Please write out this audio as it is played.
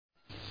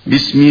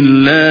بسم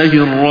الله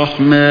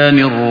الرحمن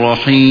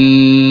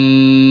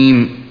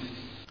الرحيم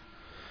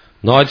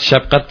نهايت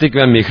شفقتlik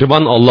ve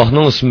mehriban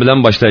Allah'ın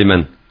ismiyle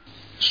başlayman.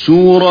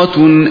 سورة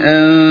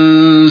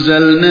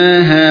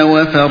أنزلناها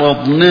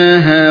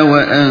وفرضناها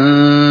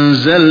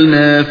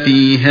وأنزلنا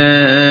فيها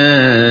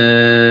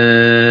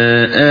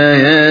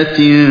آيات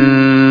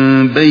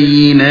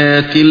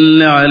بينات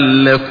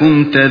لعلكم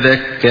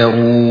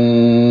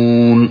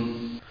تذكرون.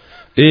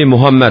 Ey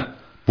Muhammed,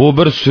 bu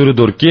bir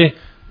sürüdür ki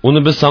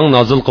onu biz sana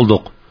nazil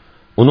kıldık.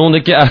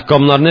 Onundaki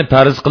ahkamlarını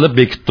farz kılıp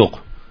bekittik.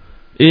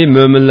 Ey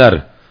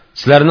müminler,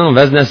 sizlerinin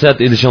vez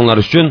nasihat edişinler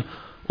için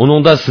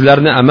onunda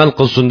sizlerini amel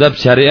kılsın deb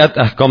şeriat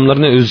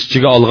ahkamlarını öz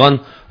içine algan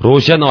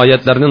roşen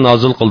ayetlerini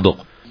nazil kıldık.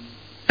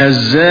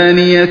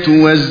 الزانية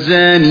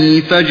والزاني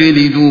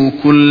فاجلدوا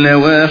كل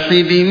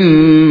واحد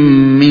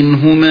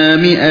منهما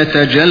 100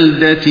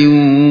 جلدة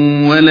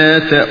ولا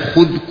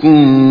تأخذكم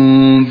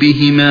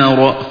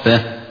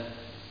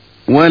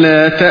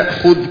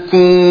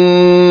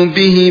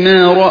بهما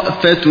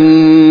رأفة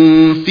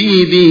في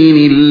دين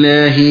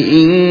الله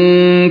إن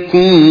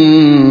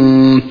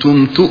كنتم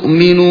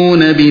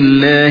تؤمنون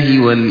بالله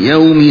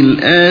واليوم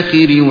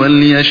الآخر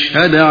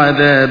وليشهد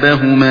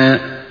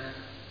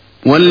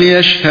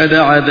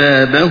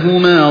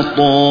عذابهما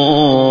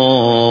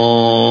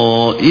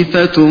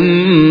طائفة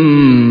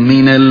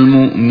من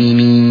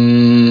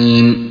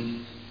المؤمنين.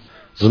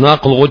 Zina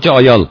qılğucu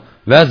ayal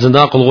ve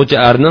zina qılğucu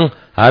erning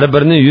her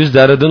birini 100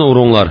 dereden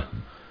urunglar.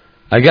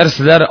 Eğer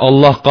sizler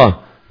Allah'a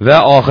ve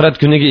ahiret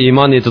günüge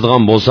iman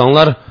etadigan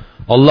bolsanglar,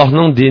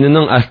 Allah'ның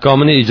dininin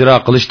ahkamını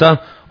icra qilishda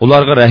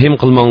ularga rahim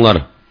qilmanglar.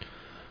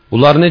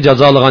 Ularni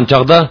jazolagan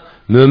chaqda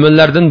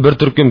müminlerden bir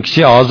turkum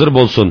kishi hazır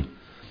bolsun.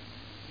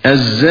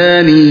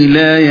 الزاني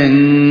لا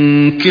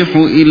ينكح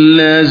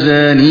إلا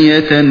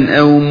زانية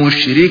أو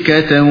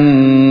مشركة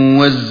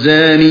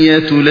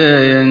والزانية لا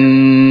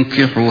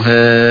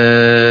ينكحها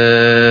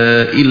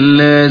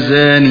إلا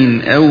زان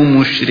أو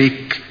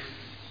مشرك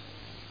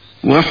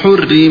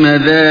وحرم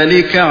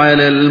ذلك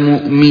على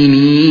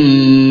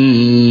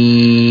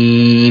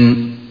المؤمنين.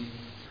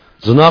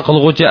 Zina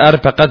qılğucu er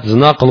faqat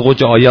zina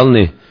qılğucu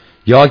ayalni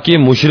yoki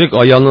mushrik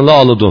ayalni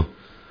alıdı.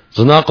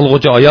 Zina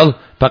qılğucu ayal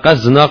faqat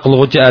zina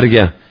qılğucu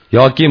erge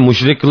yoki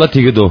mushrikla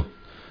tegidu.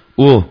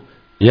 U,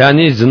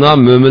 yani zina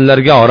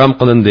müminlerge haram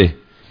qılındı.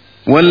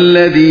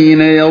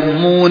 والذين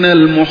يرمون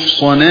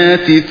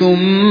المحصنات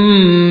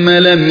ثم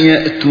لم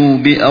يأتوا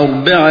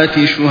ب4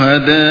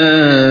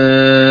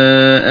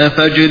 شهداء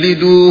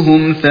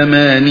فاجلدوهم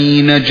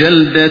 80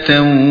 جلدة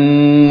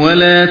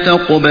ولا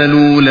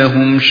تقبلوا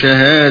لهم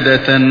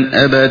شهادة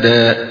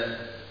أبدا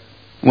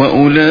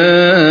وأولئك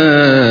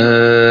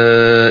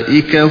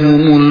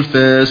هم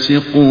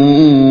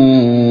الفاسقون.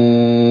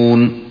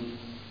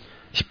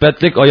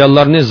 İpetlik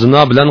ayallarını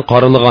zina bilen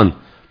qarılğan,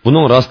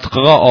 bunun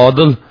rastlıqıga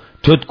adil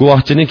 4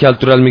 guvahçini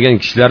keltirelmegen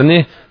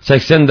kişilerini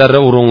 80 derre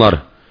urunglar.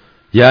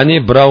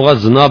 Yani birovga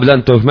zina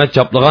bilen töhmet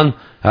çaplagan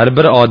her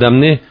bir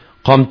adamni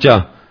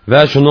qamça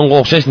ve şununga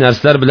o'xshash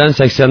narsalar bilen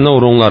 80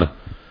 urunglar.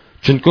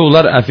 Çünkü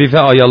ular afife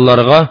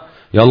ayallarga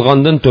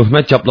yalgandın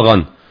töhmet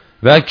çaplagan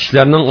ve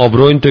kişilerinin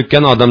obroyunu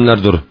tökken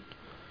adamlardır.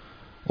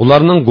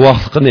 Ularning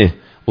guvahlıqını,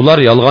 ular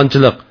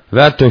yalgançılık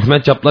ve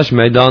töhmet çaplaş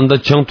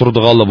meydanında çıng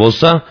turduğalı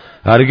bolsa,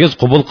 hergiz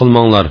qubul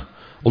qılmanglar.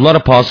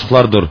 Ular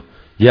pasıqlardır.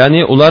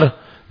 Yani ular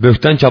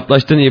böhten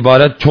çaplaştın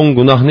ibaret çoğun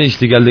günahını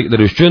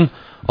işlegenlikleri üçün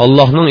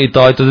Allah'ın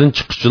itaatinden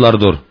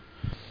çıkışçılardır.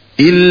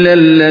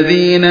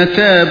 İllellezîne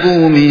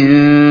tâbû min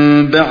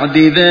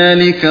ba'di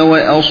zâlike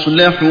ve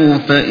aslahû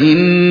fe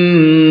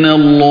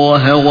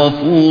innallâhe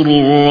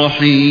gafûrur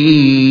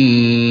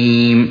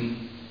rahîm.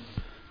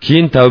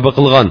 Keyin tövbe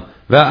qılgan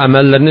ve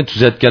amellerini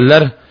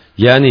tüzetkenler,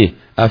 yani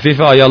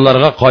afife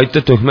ayallarga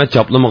qayta töhmet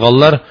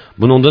çaplamıganlar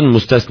bunundan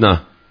müstesna.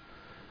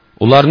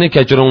 Ularni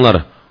kechiringlar,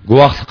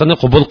 guvahlıqını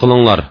qubul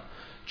qılinglar.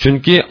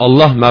 Çünkü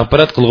Allah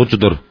mağfiret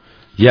qılğucudur.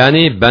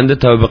 Yani bende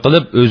tövbe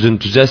qılıp özünü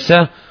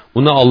tüzetse,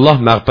 ona Allah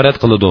mağfiret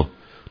qılıdı.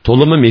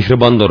 Tolumu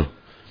mehribandır.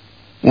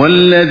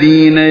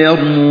 وَالَّذ۪ينَ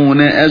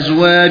يَرْمُونَ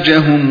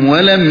أَزْوَاجَهُمْ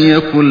وَلَمْ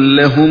يَكُنْ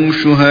لَهُمْ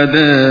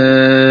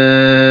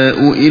شُهَدَاءُ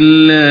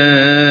إِلَّا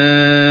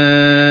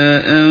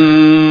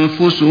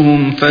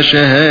أَنفُسُهُمْ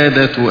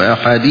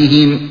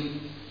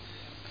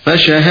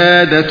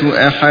فشهادة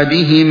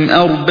أحدهم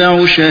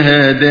 4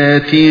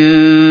 شهادات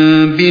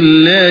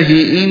بالله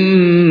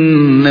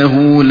إنه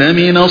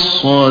لمن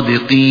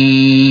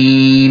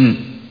الصادقين.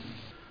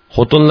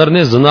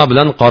 Xotunlarını zina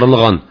bilen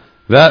qarılğan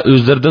ve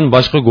özlerden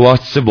başka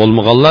guvahçısı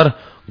bolmağanlar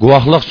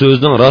guvahlık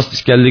sözünün rast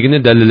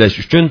işkelligini delilleş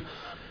üçün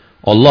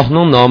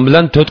Allah'ın namı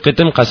bilen 4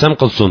 qitim qasam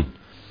qılsın.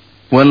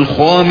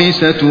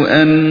 وَالْخَامِسَةُ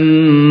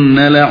أَنَّ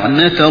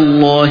لَعْنَةَ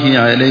اللّٰهِ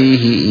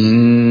عَلَيْهِ إِنْ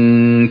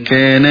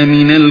كَانَ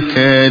مِنَ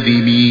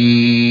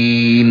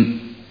الْكَاذِبِينَ.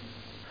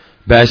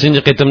 5.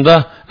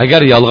 qitimda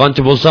eğer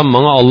yalgancı bolsam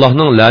bana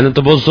Allah'ın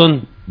laneti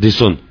bolsun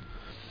desin.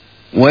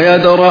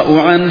 وَيَدْرَأُ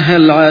عَنْهَا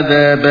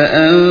الْعَذَابَ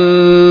أَنْ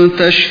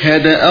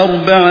تَشْهَدَ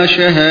 4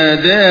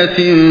 شَهَادَاتٍ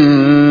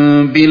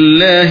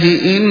بِاللّٰهِ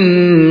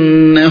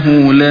إِنَّهُ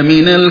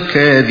لَمِنَ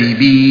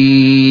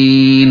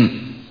الْكَاذِبِينَ.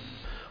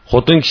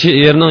 Xotin kishi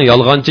erining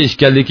yolg'onchi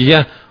ekanligiga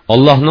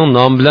Allohning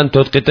nomi bilan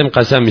 4 qitim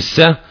qasam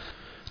ichsa,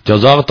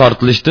 jazoga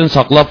tortilishdan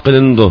saqlab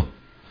qilinadi.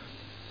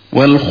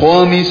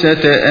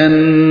 والخامسة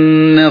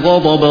أن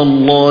غضب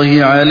الله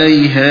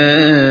عليها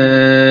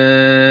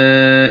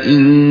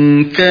إن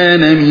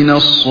كان من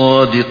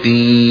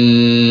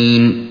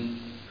الصادقين.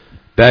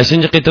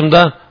 5-ci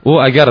qitimda u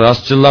agar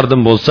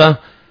rostchilardan bo'lsa,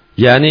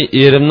 ya'ni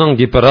erimning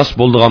gapi rost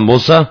bo'lgan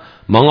bo'lsa,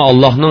 menga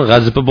Allohning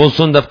g'azabi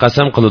bo'lsin deb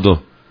qasam qiladi.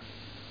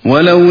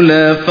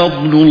 ولولا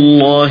فضل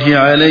الله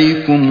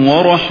عليكم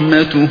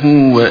ورحمته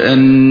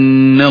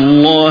وأن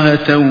الله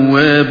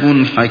تواب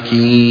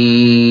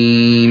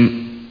حكيم.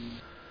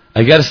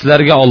 Agar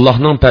sizlarga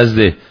Allohning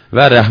fazli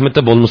va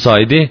rahmati bo'lmasa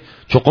edi,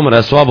 cho'qim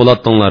rasvo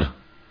bo'lardinglar.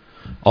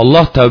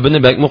 Alloh tavbini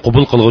bakmi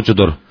qabul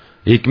qilguvchidir,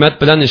 hikmat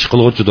bilan ish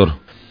qilguvchidir.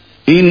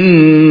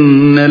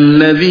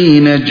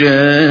 Innallazina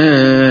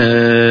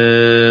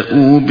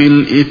ja'u bil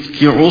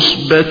ifki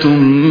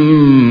usbatun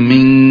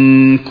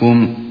minkum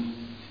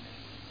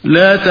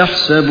la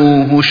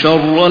tahsabuhu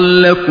sharran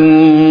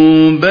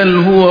lakum bal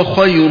huwa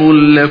khayrun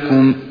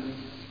lakum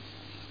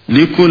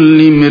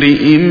likulli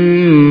imri'in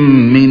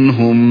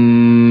minhum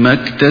ما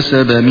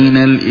اكتسب من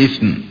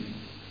الإثم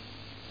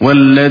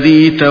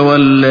والذي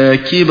تولى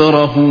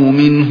كبره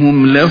منهم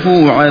له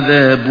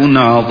عذاب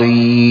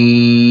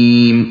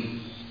عظيم.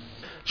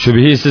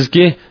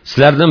 Şübhisizki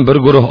sizlerden bir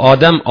guruh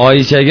adam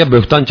Ayşe'ye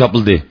böhtan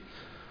çapıldı.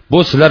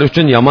 Bu sizler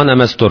için yaman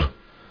emestir.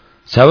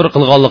 Savr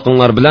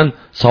qilganliqinglar bilan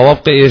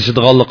savobga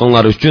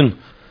erishadiganliqinglar uchun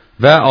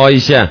va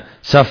Ayşe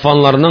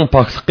saffonlarning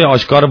pokligi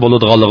oshkor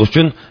bo'ladiganligi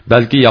uchun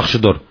balki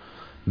yaxshidir.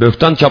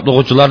 Böhtan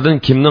çaplıqçılardan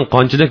kimning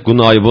qanchalik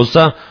gunohi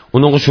bo'lsa,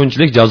 uningga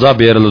shunchalik jazo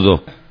beriladi.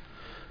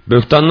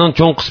 Böhtanning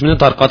cho'ng qismini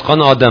tarqatgan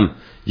odam,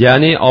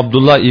 ya'ni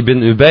Abdullah ibn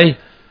Ubay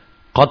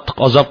qattiq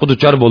azobga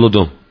duchor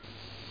bo'ladi.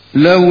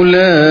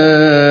 Lawla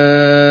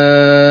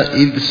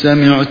id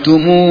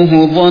sami'tumuhu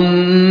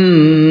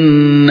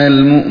dhanna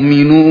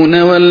al-mu'minuna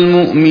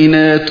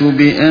wal-mu'minatu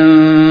bi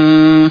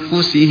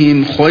anfusihim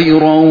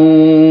khayran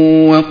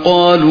wa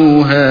qalu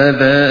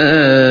hadha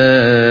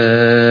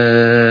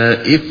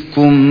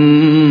ifkum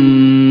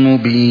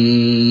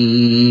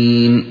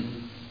mubin.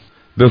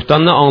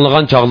 Böhtanni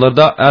anlagan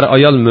çağlarda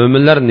ayol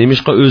müminler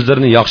nemişqa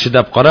özlerini yaxshi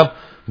deb qarab,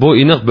 bu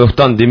iniq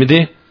böhtan demidi?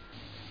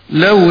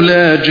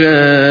 Lawla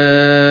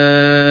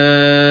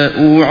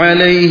ja'u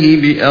alayhi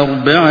bi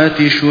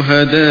arba'ati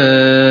shuhada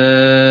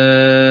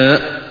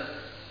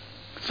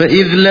fa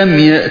iz lam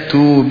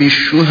ya'tu bish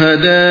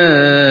shuhada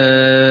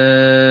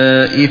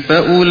fa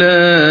ulaika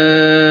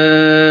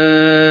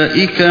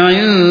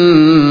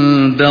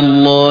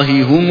 'indallahi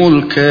humul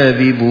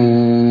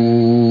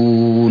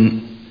kadhibun.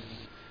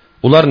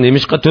 Ular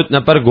nemişqa 4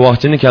 nafar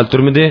guvohchini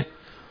keltirmidi?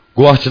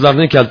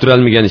 Guvohchilarni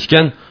keltirolmagan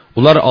ekan,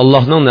 ular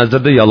Allohning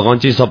nazarida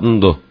yolg'onchi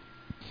hisoblanadi.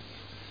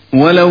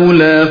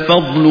 ولولا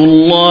فضل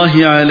الله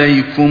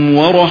عليكم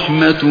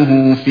ورحمته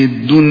في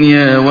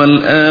الدنيا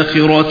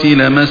والآخرة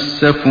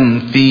لمسكم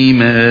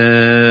فيما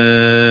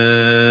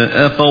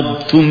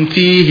أفضتم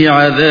فيه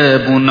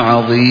عذاب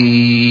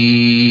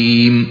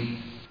عظيم.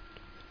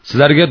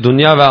 Sizlarga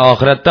dunyo va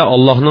oxiratda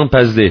Allohning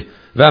fazli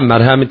va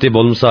marhamati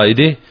bo'lmasa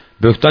edi,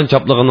 böhtan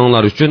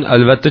çaplig'inglar uchun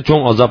albatta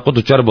cho'ng azobga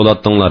duchor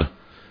bo'lardinglar.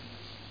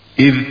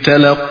 إذ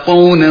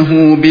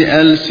تلقونه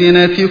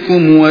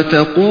بألسنتكم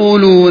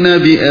وتقولون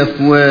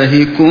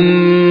بأفواهكم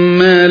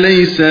ما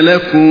ليس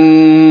لكم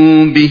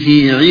به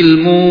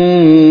علم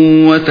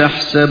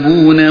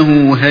وتحسبونه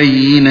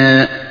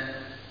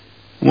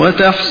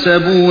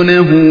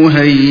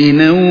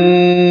هينا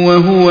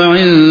وهو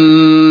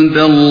عند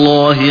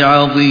الله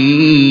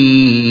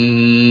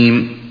عظيم.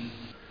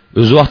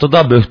 Öz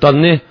vaqtida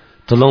böhtanni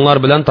tilinglar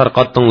bilan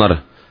tarqatdinglar.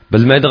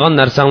 Bilmaydigan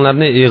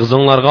narsanglarni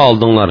eg'zinglarga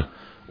oldinglar.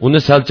 Uni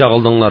sal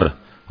chaqildinglar.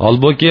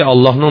 Halbuki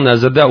Allohning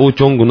nazarida u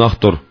cho'ng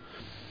gunohdir.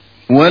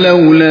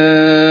 ولولا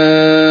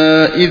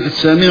إذ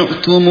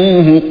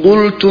سمعتموه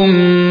قلتم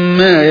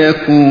ما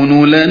يكون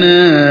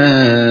لنا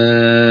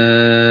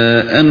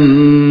أن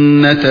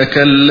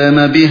نتكلم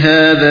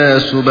بهذا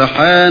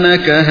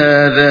سبحانك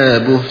هذا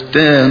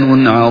بهتان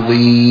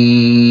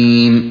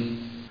عظيم.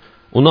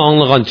 Uni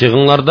anlagan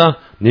çığınlarda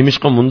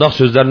nemişqa mundaq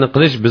sözlerini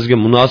qilish bizga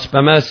munosib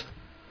emas.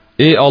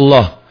 Ey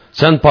Allah,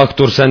 sen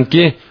paktursan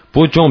ki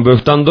bu çoğun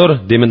böhtandır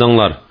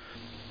demidinglar.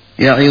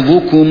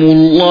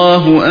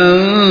 Ya'idukumullahu an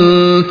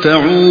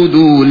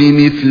ta'udu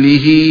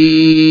limithlihi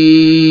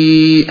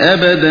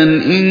abadan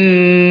in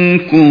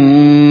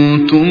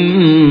kuntum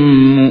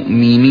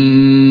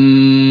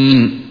mu'minin.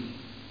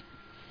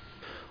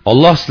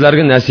 Allah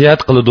sizlarga nasihat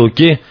qiladi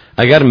ki,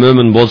 agar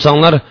mo'min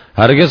bo'lsanglar,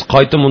 hargiz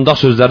qayta mundaq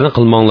so'zlarni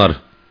qilmanglar.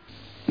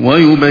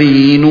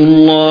 وَيُبَيِّنُ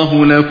اللَّهُ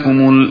لَكُمُ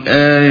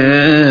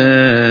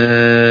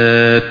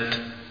الْآيَاتِ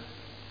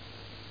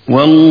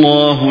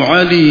وَاللَّهُ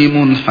عَلِيمٌ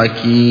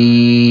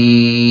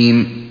حَكِيمٌ.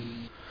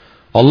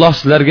 Allah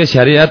sizlarga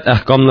shariat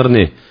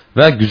ahkomlarini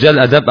va go'zal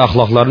adab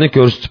axloqlarni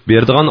ko'rsatib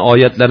beradigan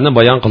oyatlarni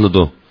bayon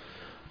qiladi.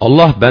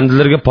 Allah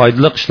bandalarga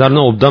foydali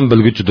ishlarni obdan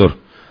bilguchidir.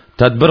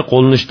 Tadbir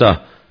qo'llanishda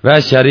va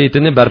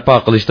shariatini barpo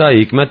qilishda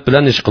hikmat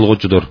bilan ish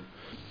qilguchidir.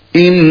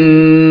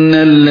 إن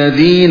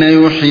الذين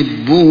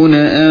يحبون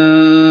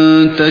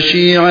أن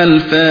تشيع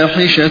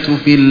الفاحشة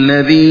في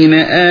الذين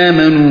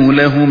آمنوا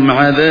لهم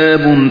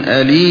عذاب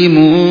أليم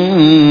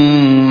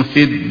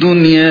في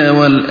الدنيا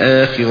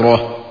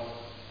والآخرة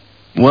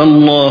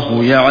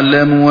والله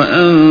يعلم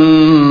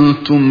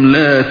وأنتم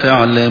لا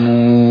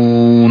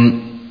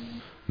تعلمون.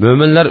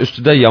 Müminler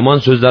üstüde yaman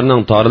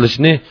sözlerinin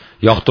tarılışını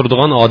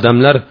yaktırdıgan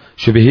adamlar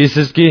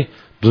şübihisiz ki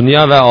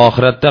dünya ve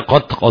ahirette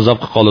qattiq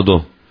azapqa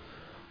qalıdı.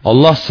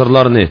 Allah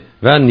sırlarını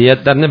ve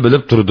niyetlerini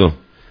bilip durdu.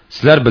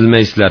 Sizler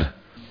bilmeysizler.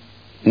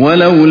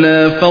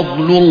 وَلَوْلَا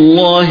فَضْلُ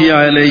اللّٰهِ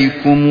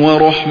عَلَيْكُمْ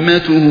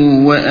وَرَحْمَتُهُ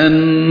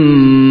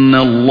وَأَنَّ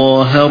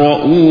اللّٰهَ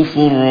رَؤُوفٌ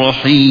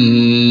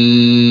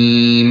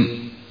رَحِيمٌ.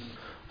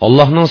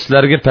 Allah'ın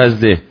sizlerge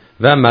fəzli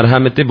ve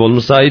merhameti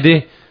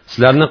bolmasaydı,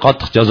 sizlerini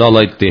qattiq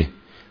jazalaydı.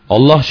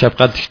 Allah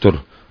şefqatlikdir,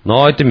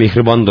 nəhayət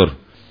mehribandır.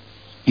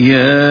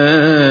 يا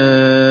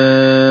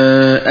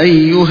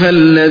أيها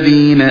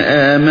الذين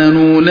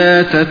آمنوا لا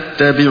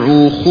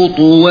تتبعوا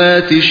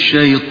خطوات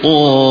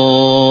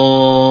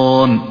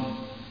الشيطان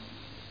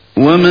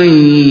ومن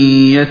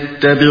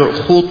يتبع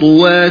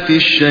خطوات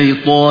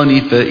الشيطان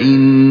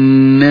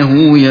فإنه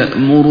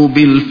يأمر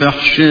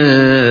بالفحشاء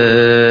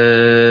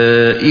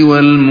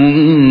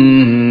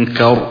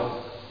والمنكر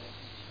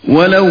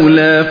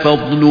ولولا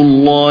فضل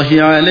الله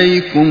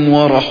عليكم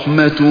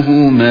ورحمته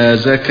ما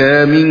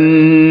زكى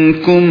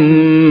منكم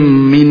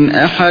من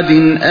أحد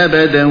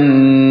أبدا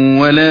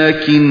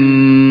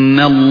ولكن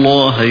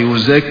الله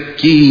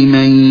يزكي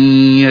من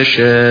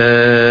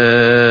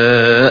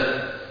يشاء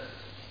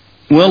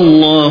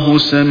والله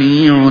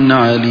سميع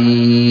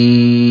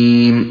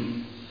عليم.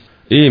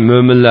 Ey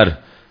müminler,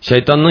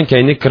 şeytanın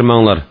keyni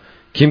kirmanglar.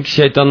 Kimki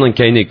şeytanın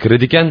keyni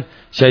kirdiken,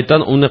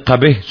 şeytan onu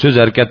qabih söz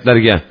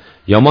hareketlerge,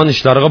 yaman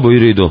işlarga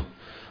buyuruydu.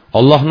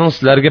 Allah'ın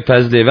sizlerge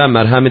fəzli ve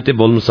merhameti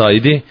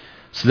bolmasaydı,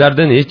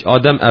 sizlerden hiç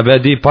adam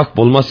ebedi pak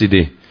bolmas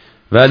idi.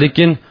 Ve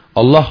lekin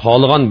Allah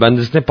halıgan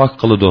bendisini pak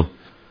kılıdı.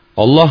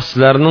 Allah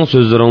sizlerinin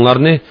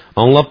sözlerinlerini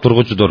anlap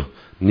turguçudur.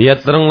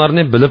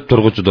 Niyetlerini bilip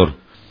turguçudur.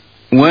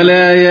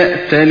 وَلَا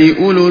يَأْتَ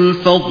لِأُولُو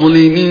الْفَضْلِ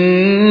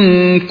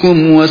مِنْكُمْ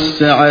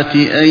وَالسَّعَةِ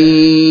أَنْ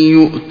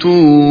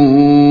يُؤْتُوا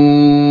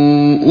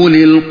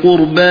أُولِي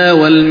الْقُرْبَى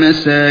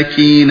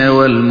وَالْمَسَاكِينَ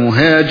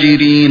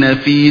وَالْمُهَاجِرِينَ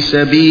فِي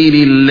سَبِيلِ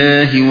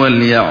اللَّهِ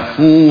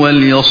وَلْيَعْفُوا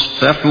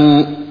وَلْيَصْفَحُوا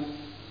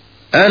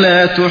أَلَا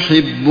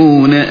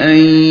تُحِبُّونَ أَنْ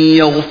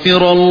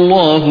يَغْفِرَ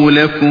اللَّهُ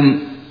لَكُمْ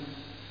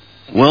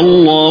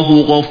وَاللَّهُ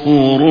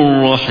غَفُورٌ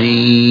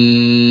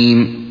رَحِيمٌ.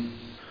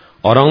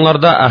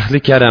 Aranlarda ahli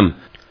kerem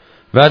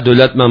ve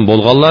dövlətmən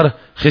bolğanlar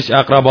xiş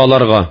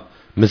əqrabalarga,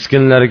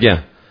 miskinlərə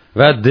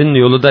və din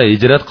yolunda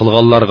hicrət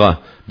qılğanlarga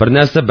bir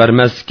nəsə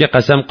bərməslikə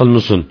qəsəm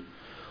qılmısın.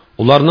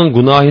 Onların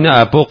günahını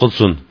əfu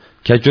qılsın,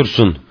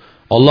 keçirsin.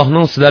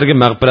 Allah'ın sizlərə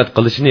məğfirət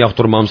qılışını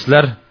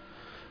yaxtırmamsızlar.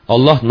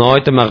 Allah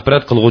nəhayət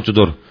məğfirət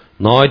qılğucudur,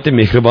 nəhayət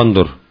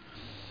mehribandır.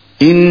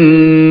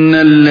 إن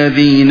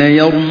الذين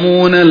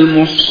يرمون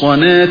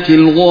المحصنات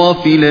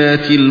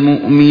الغافلات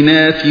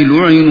المؤمنات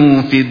لعنوا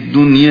في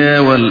الدنيا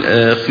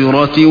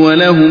والآخرة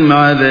ولهم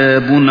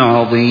عذاب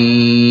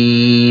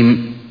عظيم.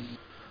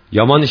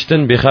 Yaman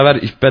işten bexəbər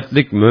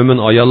iffətlik mömin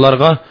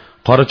ayallarga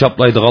qarı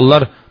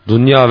çaplaydıqanlar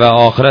dünya və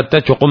ahirette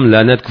çoxum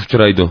lənət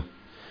uçraydı.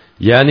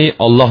 Yani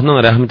Allah'ın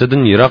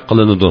rəhmetindən yiraq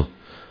qılınıdı.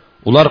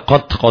 Ular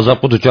qattiq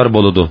azabqa duçar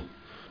boludu.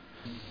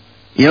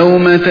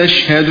 يَوْمَ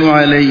تَشْهَدُ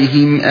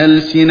عَلَيْهِمْ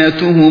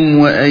أَلْسِنَتُهُمْ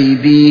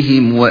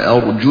وَأَيْدِيهِمْ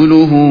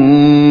وَأَرْجُلُهُمْ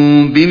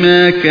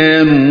بِمَا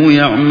كَانُوا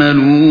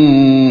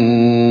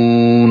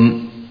يَعْمَلُونَ.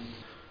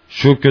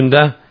 Şu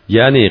günde,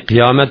 yani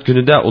kıyamet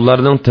günüde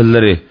onların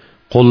tilleri,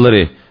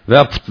 kolları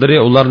ve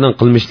putları onların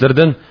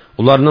kılmışlardan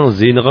onların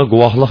zihniga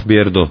guvahlık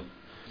berdi.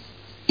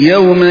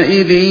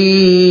 يَوْمَئِذٍ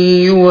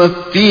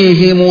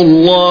يُوَفِّيهِمُ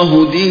اللَّهُ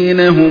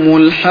دِينَهُمُ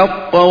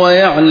الْحَقَّ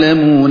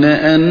وَيَعْلَمُونَ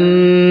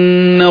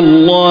أَنَّ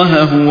اللَّهَ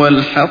هُوَ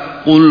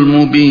الْحَقُّ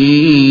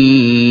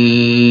الْمُبِينُ.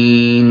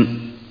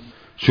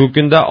 Şu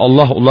günde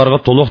Allah onlarga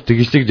toluq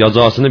tegishlik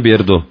cezasını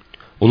berdi.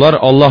 Ular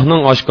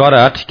Allah'ın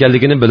aşkara haq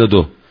ekanligini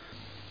biladi.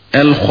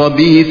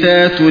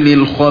 الخبيثات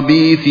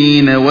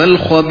للخبيثين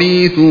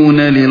والخبيثون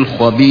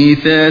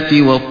للخبيثات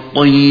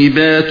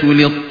والطيبات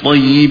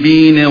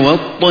للطيبين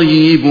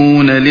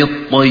والطيبون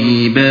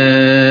للطيبات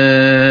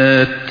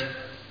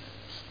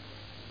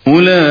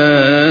أولئك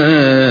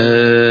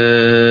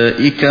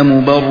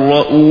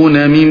مبرؤون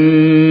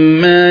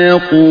مما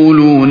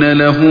يقولون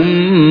لهم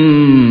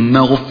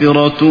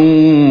مغفرة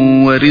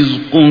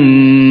ورزق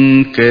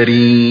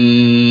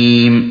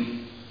كريم.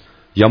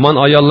 Yaman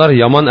ayallar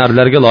yaman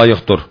erlerge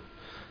layıqdır.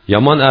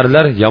 Yaman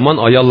erler yaman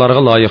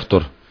ayallarga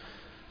layıqdır.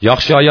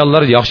 Yaxşı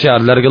ayallar yaxşı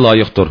erlerge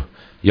layıqdır.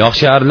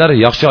 Yaxşı erler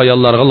yaxşı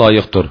ayallarga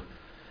layıqdır.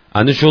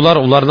 Ani şular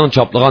ularning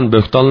çaplagan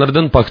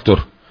böhtanlardan paktur.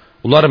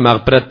 Ular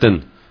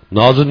mağfirettin,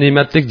 nazu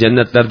nimetlik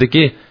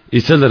cennetlerdeki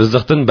isil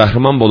rızıqdan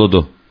bahriman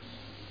boludu.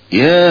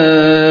 Ya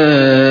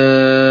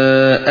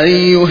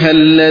أيها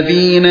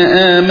الذين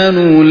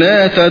آمنوا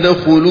لا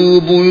تدخلوا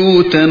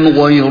بيوتا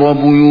غير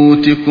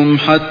بيوتكم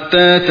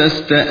حتى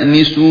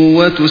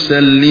تستأنسوا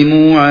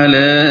وتسلموا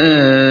على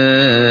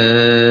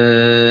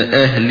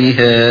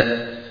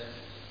أهلها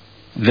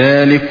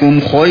ذلكم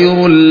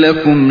خير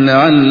لكم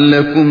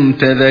لعلكم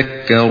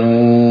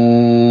تذكرون.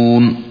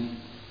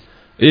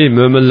 Ey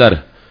müminler!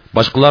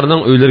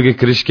 Başkalarının öylerine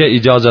kirişke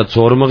icazet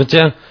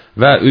sormağıca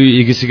ve öy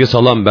ilgisine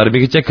salam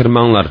vermegice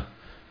kirmanglar.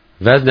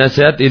 Ve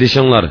nasihat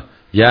edişinglar.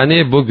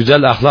 Yani bu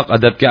güzel ahlak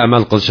adabga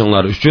amal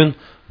qilishinglar uchun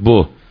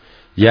bu.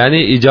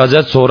 Yani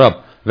icazet sorab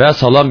ve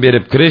salam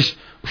berip kirish,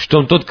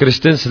 ushtumtut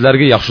kirishdan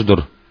sizlarga yaxshidir.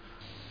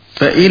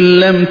 فَإِنْ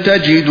لَمْ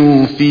تَجِدُوا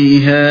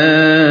فِيهَا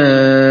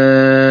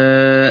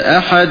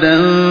أَحَدًا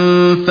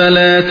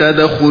فَلَا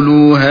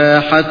تَدْخُلُوهَا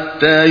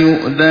حَتَّى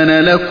يُؤْذَنَ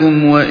لَكُمْ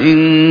وَإِنْ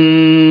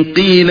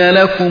قِيلَ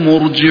لَكُمْ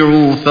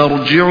ارْجِعُوا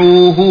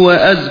فَارْجِعُوا هُوَ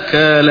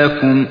أَزْكَى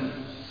لَكُمْ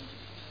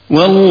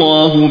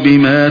وَاللَّهُ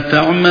بِمَا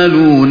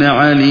تَعْمَلُونَ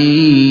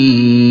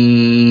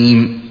عَلِيمٌ.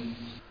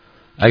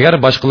 Agar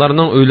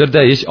boshqalarning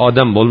uylarida hech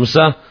odam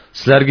bo'lmasa,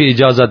 sizlarga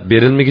ijozat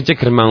berilmagicha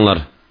kirmanglar.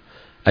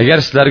 Agar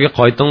sizlarga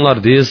qaytinglar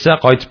deyilsa,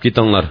 qaytib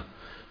ketinglar.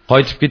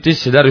 Qaytib ketish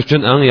sizlar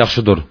uchun eng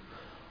yaxshidir.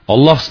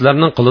 Alloh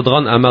sizlarning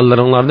qiladigan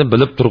amallaringlarni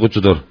bilib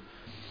turguchidir.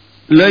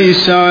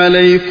 لَيْسَ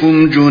عَلَيْكُمْ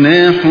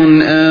جُنَاحٌ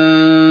أَن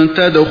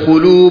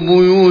تَدْخُلُوا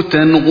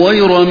بُيُوتًا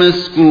غَيْرَ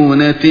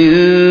مَسْكُونَةٍ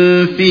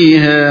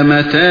فِيهَا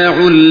مَتَاعٌ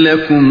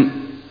لَكُمْ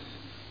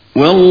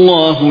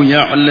وَاللَّهُ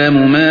يَعْلَمُ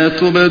مَا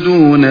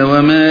تُبْدُونَ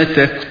وَمَا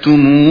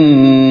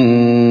تَكْتُمُونَ.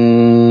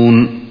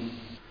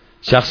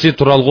 Shaxsi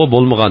turalg'u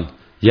bo'lmagan,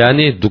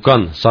 ya'ni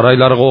do'kon,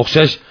 saroylarga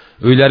o'xshash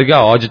uylarga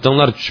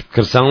hojitinglar tushib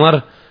kirsanglar,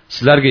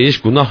 sizlarga hech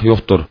gunoh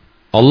yo'qdir.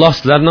 Alloh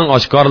sizlarning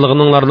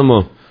oshkorlig'inglarni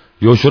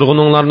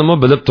yoshurg'uninglarni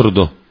bilib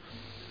turdi.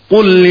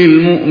 قُلْ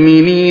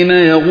لِلْمُؤْمِنِينَ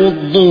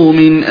يَغُضُّوا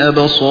مِنْ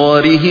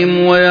أَبْصَارِهِمْ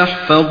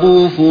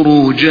وَيَحْفَظُوا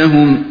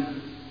فُرُوجَهُمْ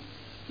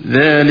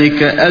ذَلِكَ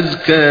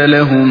أَزْكَى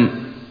لَهُمْ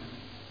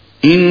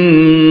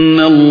إِنَّ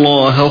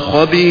اللَّهَ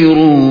خَبِيرٌ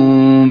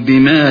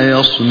بِمَا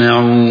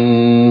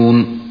يَصْنَعُونَ.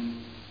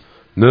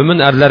 Mümin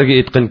erlerge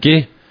etkin ki,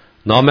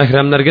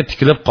 namahremlerge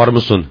tikilip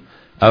qarmısın,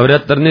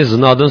 avretlerini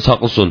zinadan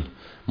saqlısın.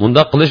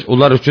 Munda qilish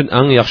ular üçün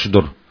en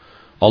yaxşıdır.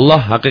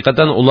 Allah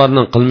hakikaten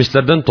ularının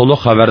qilmishlardan to'liq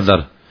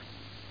xabardor.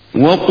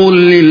 وَقُلْ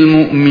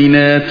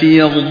لِلْمُؤْمِنَاتِ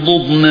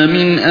يَغْضُضْنَ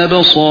مِنْ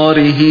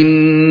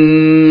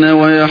أَبْصَارِهِنَّ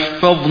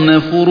وَيَحْفَظْنَ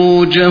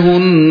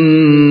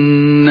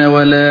فُرُوجَهُنَّ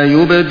وَلَا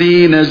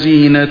يُبْدِينَ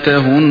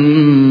زِينَتَهُنَّ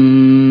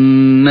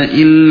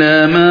إِلَّا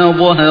مَا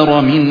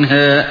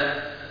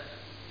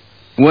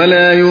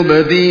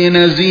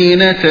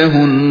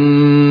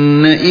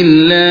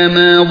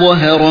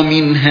ظَهَرَ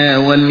مِنْهَا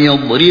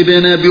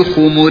وَلْيَضْرِبْنَ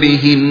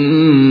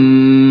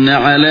بِخُمُرِهِنَّ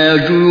عَلَى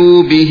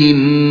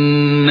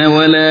جُيُوبِهِنَّ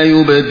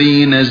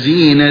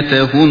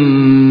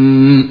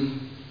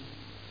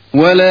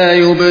ولا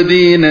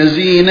يبدين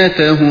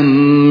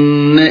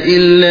زينتهن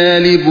إلا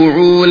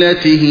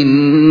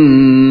لبعولتهن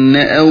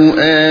أو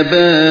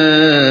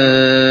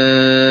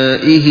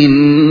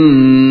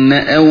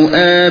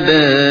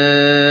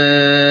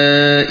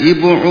آباء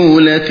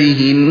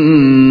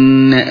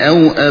بعولتهن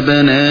أو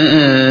أبنائهن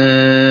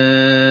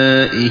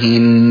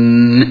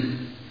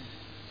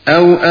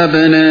أو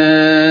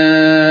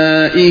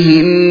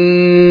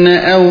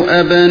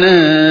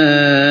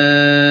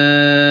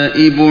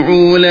أبناء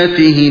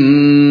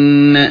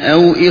بعولتهن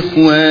أو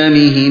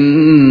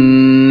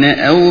إخوانهن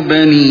أو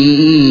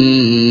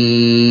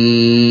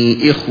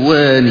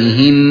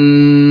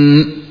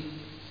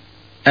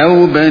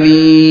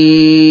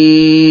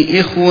بني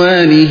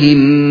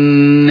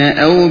إخوانهن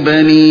أو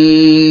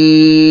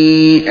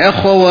بني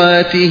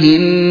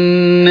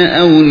أخواتهن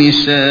أو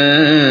نسائهن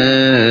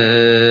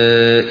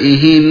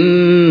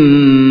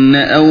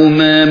أو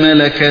ما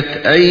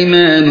ملكت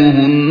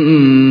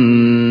أيمانهن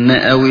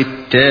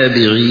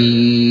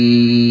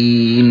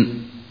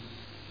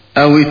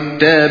أو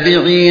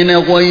التابعين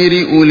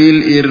غير أولي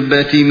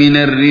الإربة من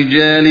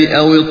الرجال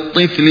أو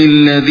الطفل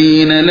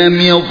الذين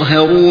لم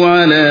يظهروا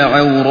على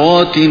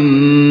عورات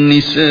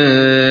النساء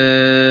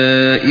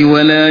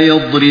ولا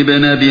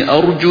يضربن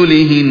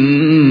بأرجلهن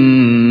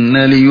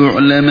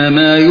ليعلم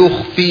ما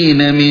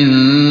يخفين من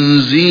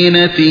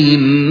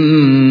زينتهن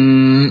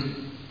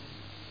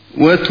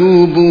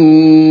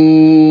وتوبوا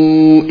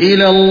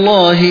إلى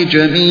الله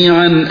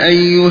جميعا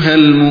أيها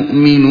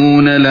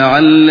المؤمنون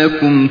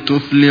لعلكم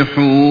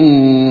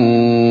تفلحون.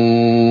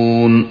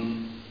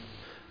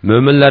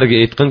 Müminlerge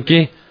etkin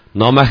ki,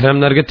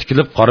 namahremlerge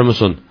tikilip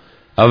qarımısın,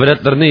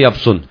 avretlerini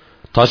yapsın,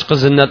 taşqı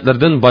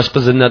zinnetlerden başqa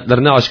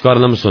zinnetlerini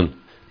aşkarlamışsın,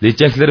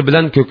 leçekleri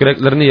bilen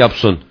kökreklerini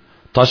yapsın,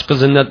 taşqı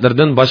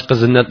zinnetlerden başqa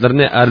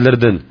zinnetlerini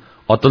erlerden,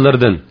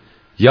 atılardan,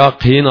 ya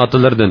qiyin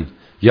atılardan,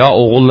 ya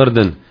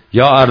oğullardan,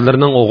 ya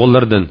erlerinin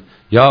oğullardan,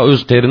 ya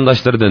öz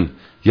qeyrindaşlardan,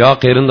 ya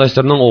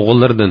qeyrindaşlarının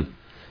oğullardan,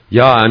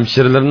 ya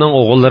hemşirlerinin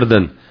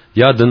oğullardan,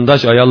 ya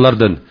dindaş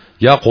ayallardan,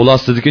 ya qol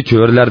astidagi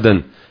cho'rlardan,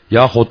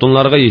 ya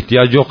xotinlarga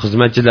ehtiyoj yo'q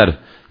xizmatchilar,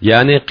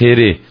 ya'ni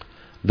qeyri,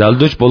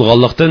 dalduch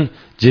bo'lganlikdan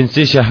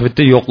jinsiy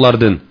shahvati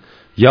yo'qlardan,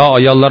 yo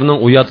ayollarning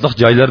uyatliq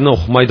joylarini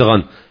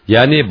uqmaydigan,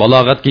 ya'ni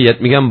balog'atga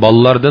yetmagan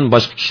bolalardan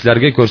boshqa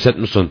kishilarga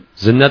ko'rsatmasin.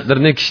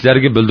 Zinnatlarini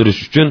kishilarga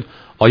bildirish uchun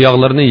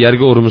oyoqlarini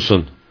yerga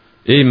urmasin.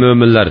 Ey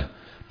mo'minlar,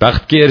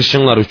 baxtga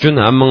erishinglar uchun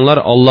hammanglar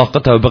Allohga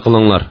tavba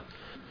qilinglar.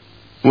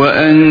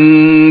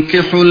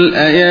 وأنكحوا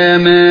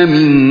الأيام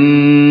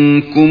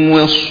منكم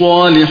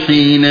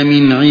والصالحين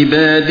من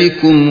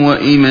عبادكم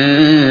وإمائكم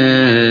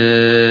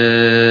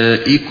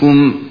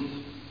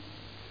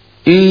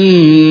إن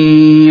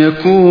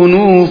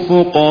يكونوا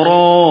فقراء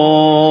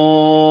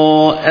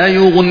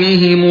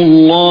يغنهم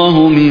الله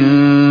من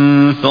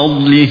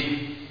فضله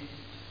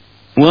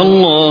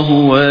والله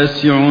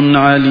واسع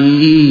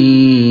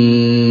عليم.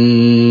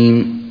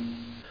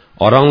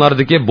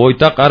 Aranglardaki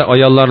boytaq er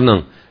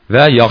ayollarning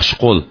ve yaxshi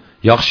qo'l,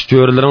 yaxshi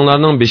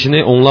cho'rilaringlarning beshini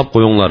o'nglab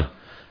qo'yinglar.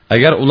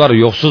 Agar ular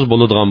yo'qsiz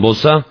bo'ladigan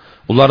bo'lsa,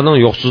 ularning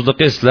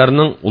yo'qsizligi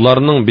sizlarning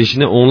ularning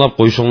beshini o'nglab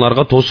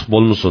qo'yishinglarga to'siq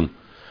bo'lmasin.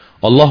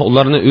 Alloh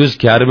ularni o'z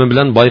karimi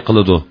bilan boy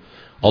qiladi.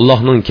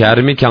 Allohning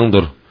karimi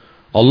kengdir.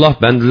 Alloh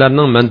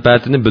bandalarning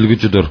manfaatini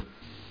bilguchidir.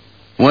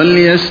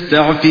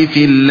 وَلْيَسْتَعْفِفِ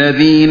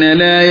الَّذِينَ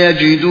لَا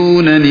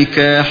يَجِدُونَ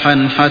نِكَاحًا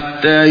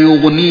حَتَّى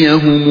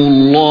يُغْنِيَهُمُ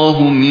اللَّهُ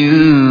مِنْ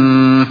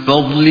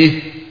فَضْلِهِ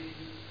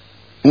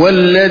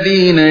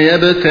والذين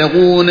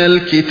يبتغون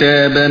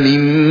الكتاب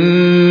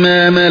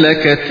مما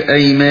ملكت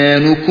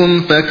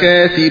أيمانكم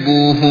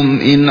فكاتبوهم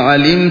إن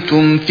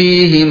علمتم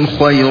فيهم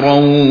خيرا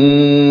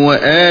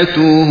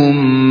وآتوهم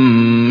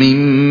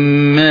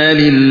مما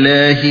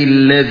لله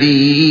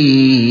الذي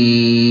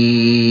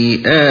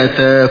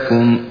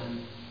آتاكم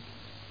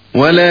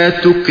ولا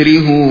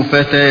تكرهوا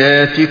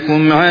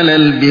فتياتكم على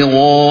البغاء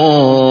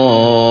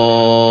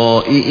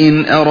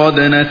إن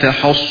أردنا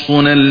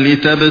تحصنا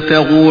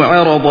لتبتغوا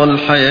عرض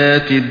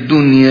الحياة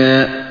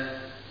الدنيا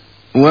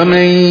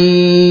ومن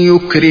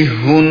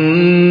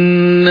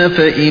يكرههن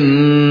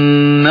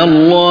فإن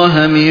الله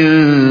من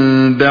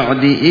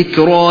بعد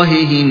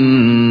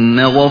إكراههن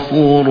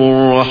غفور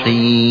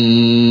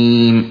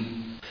رحيم.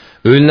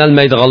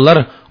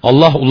 Öğünlenmeydiğanlar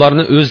Allah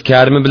onlarını öz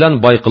kərimi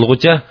bilen bay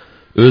qılğıca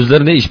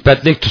özlerini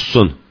işbetlik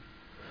tutsun.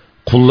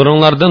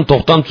 Kullarınlardan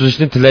toxtam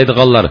tuzishni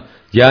tilaydiganlar,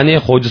 ya'ni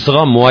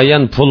xo'jasiga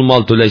muayyan pul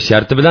mol to'lash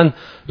sharti bilan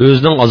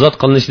o'zining ozod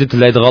qilinishini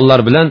tilaydiganlar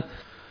bilan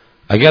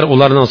agar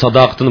ularning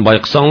sadoqatini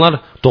bayqisanglar,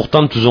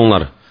 to'xtam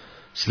tuzinglar.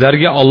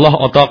 Sizlarga Alloh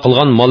ato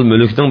qilgan mol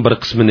mulkning bir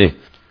qismini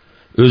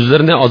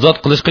o'zlarini ozod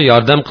qilishga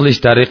yordam qilish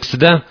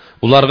tariqasida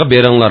ularga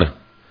beringlar.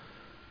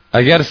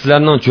 Agar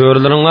sizlarning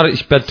cho'rilaringlar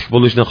ishbetlik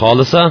bo'lishni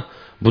xolasa,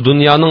 bu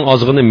dunyoning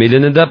ozg'ini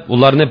melini deb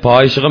ularni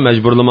fohishiga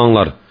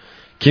majburlamanglar.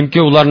 Kimki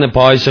ularni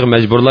fohishiga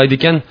majburlaydi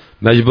ekan,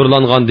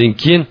 majburlangandan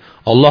keyin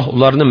Alloh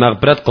ularni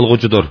mag'firat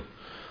qilguchidir.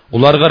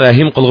 Ularga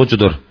rahim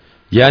qilguchidir.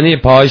 Ya'ni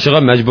fohishiga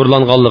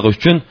majburlanganligi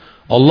uchun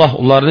Alloh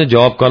ularni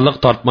javobgarlik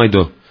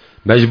tortmaydi.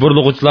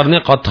 Majburlug'uchilarni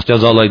qattiq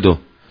jazolaydi.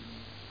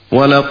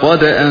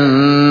 وَلَقَدْ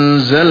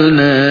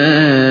أَنزَلْنَا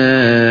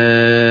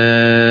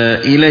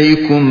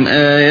إِلَيْكُمْ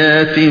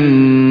آيَاتٍ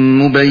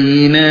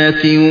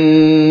مُبَيِّنَاتٍ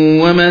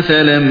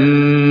وَمَثَلًا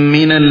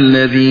مِنَ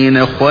الَّذِينَ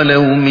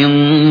خَلَوْا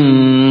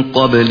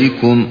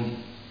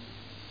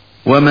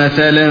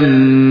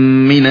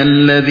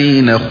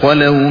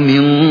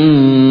مِن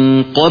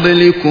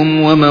قَبْلِكُمْ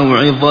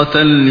وَمَوْعِظَةً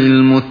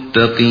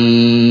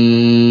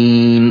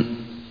لِلْمُتَّقِينَ.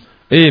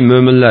 Ey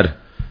müminler!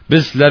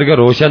 Biz sizlerge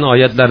roşan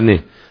ayetlerini,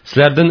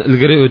 sizlerden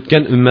ilgiri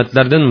ötken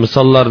ümmetlerden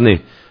misallarını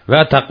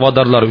ve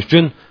takvadarlar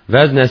üçün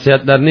vəz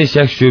nəsiyyətlərini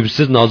şək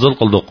şübhəsiz nazil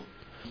qıldıq.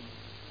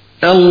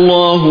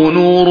 الله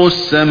نور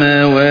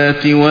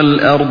السماوات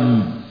والأرض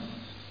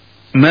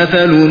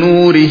مثل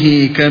نوره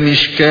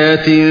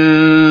كمشكاة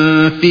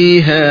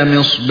فيها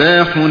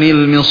مصباح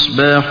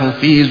المصباح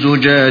في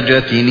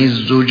زجاجة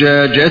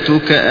الزجاجة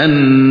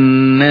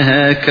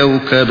كأنها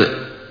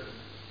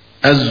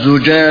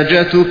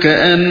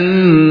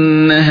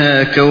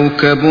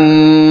كوكب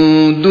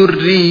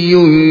دري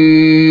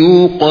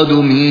يوقد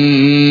من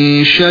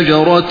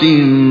شجرة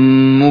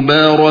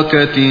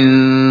مباركة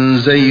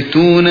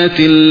زيتونة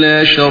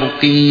لا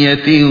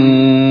شرقية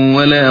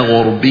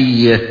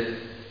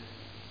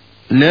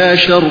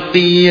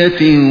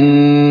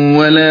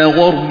ولا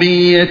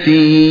غربية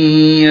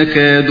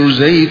يكاد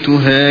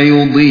زيتها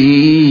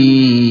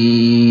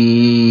يضيء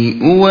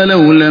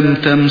ولو لم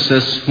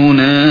تمسسه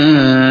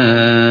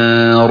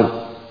نار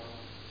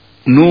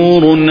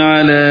نور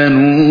على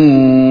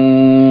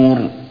نور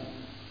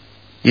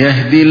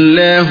يهدي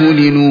الله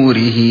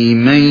لنوره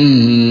من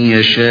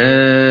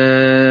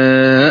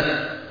يشاء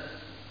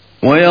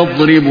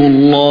ويضرب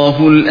الله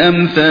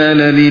الأمثال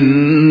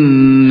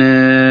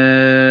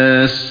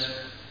للناس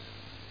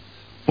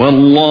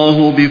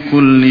والله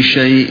بكل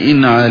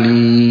شيء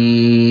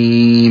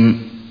عليم.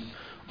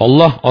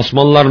 Allah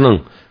osmonlarning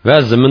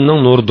va zaminning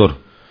nuridir.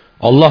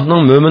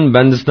 Allohning mo'min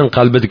bandasining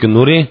qalbidagi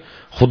nuri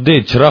xuddi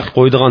chiroq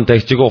qo'ydigan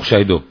tekchiga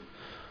o'xshaydi.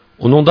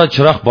 Uningda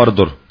chiroq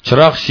bordir.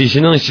 Chiroq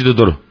shishining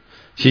ichidadir.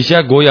 Shisha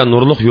go'yo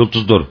nurliq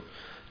yulduzdir.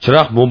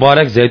 Chiroq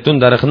muborak zaytun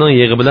daraxining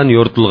yig'i bilan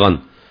yo'ritilgan.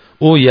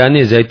 U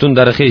ya'ni zaytun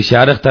daraxi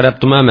sharq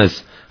tarafdan emas,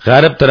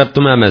 g'arb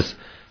tarafdan emas,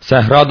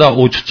 sahroda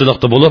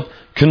ochiqchilikda bo'lib,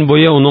 kun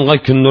bo'yi uningga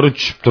kun nuri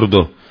tushib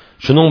turdi.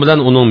 Shuning bilan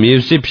uning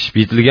mevasi pishib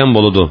yetilgan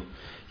bo'ladi.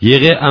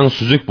 Yeg'i ang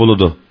suzuk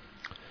bo'ladi.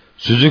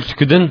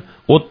 Suzukligidan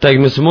o't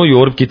tegmisimi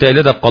yo'rib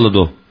ketayli deb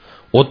qoladi.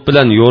 O't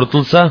bilan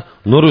yo'ritilsa,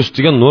 nur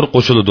ustiga nur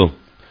qo'shiladi.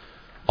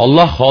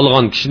 Allah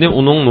xohlagan kishini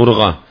uning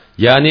nuriga,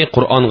 ya'ni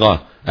Qur'onga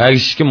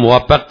ergishishga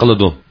muvaffaq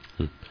qiladi.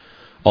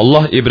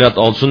 Allah ibrat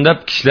olsun deb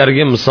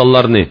kishilarga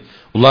misollarni,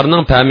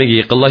 ularning fahmiga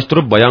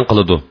yaqinlashtirib bayon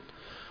qiladi.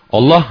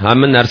 Allah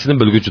hamma narsani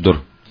bilguchidir.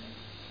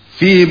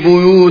 في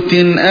بيوت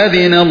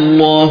أذن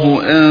الله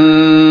أن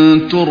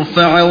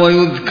ترفع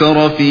ويذكر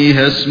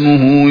فيها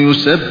اسمه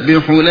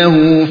يسبح له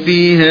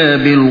فيها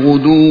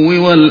بالغدو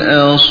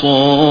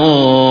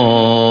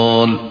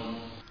والآصال.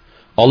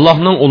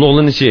 Allah'ның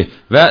ulug'lanishi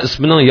va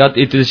ismining yod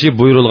etilishi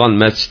buyurilgan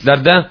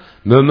masjidlarda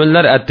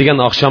mo'minlar atdigan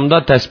oqshomda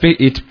tasbih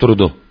etib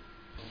turdi.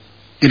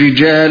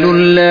 رجال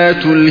لا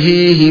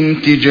تلهيهم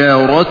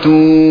تجارة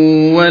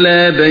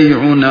ولا بيع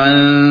عن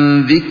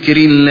ذكر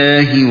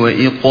الله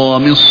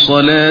وإقام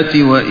الصلاة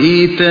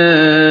وإيتاء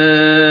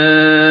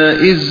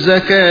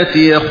الزكاة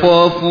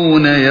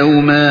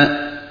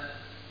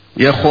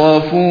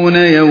يخافون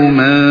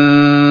يوما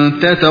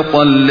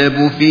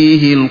تتقلب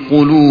فيه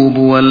القلوب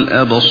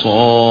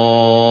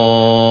والأبصار.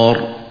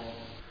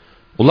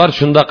 Ular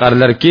shunda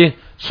qarlar ki,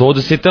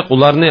 savdo setiq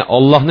ularni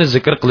Allohni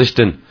zikr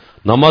qilishdan,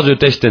 namoz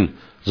o'tashdan,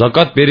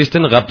 zakat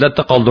berishdan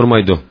g'aflatda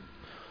qoldirmaydi.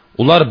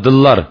 Ular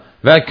dillar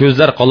va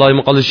ko'zlar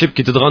qalaymaqalashib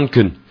ketadigan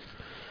kun,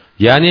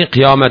 ya'ni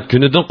qiyomat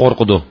kunidan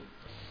qo'rqidi.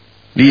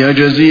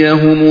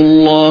 ليجزيهم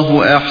الله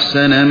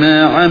أحسن ما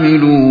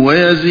عملوا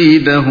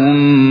ويزيدهم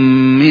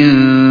من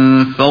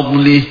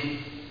فضله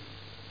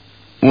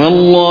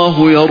والله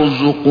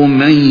يرزق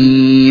من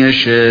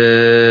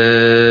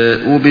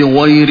يشاء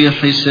بغير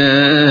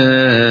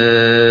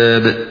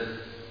حساب.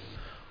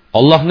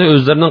 Allah'ni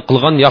özlerinin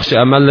qilgan yaxshi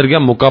amallarga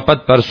mukofot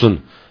bersin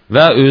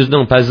va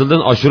o'zining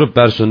fazlidan oshirib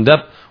bersin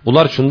deb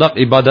ular shundoq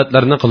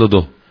ibodatlarni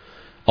qiladi.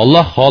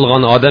 Allah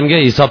xohlagan odamga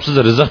hisobsiz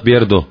rizq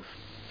berdi.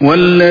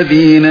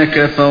 والذين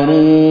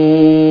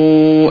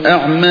كفروا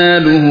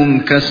أعمالهم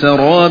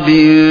كسراب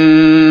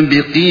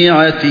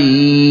بقيعة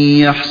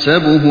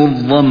يحسبه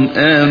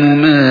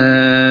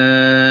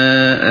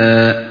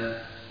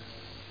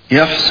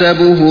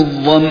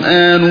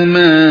الظمآن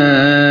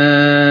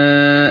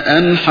ماء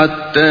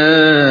حتى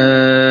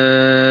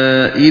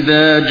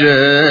إذا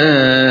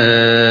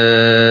جاءه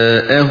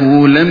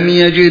لم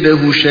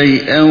يجده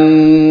شيئا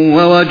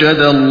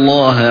ووجد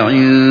الله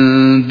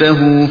عنده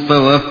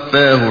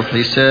فوفاه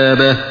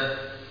حسابه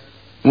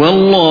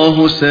والله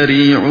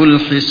سريع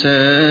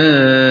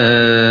الحساب.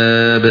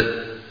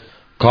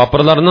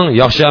 Kafirlarning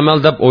yaxshi amal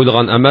deb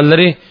o'ylagan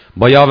amallari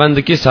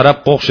bayovandagi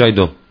sarabga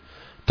o'xshaydi.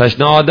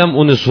 Tashna odam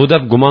uni suv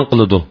deb gumon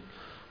qiladi.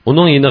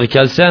 Uning yiniga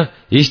kelsa,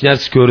 hech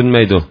narsa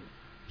ko'rinmaydi.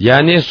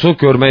 Ya'ni suv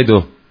ko'rmaydi.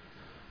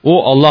 U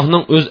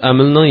Allohning o'z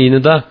amalining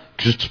yinida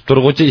kuzatib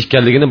turg'uvchi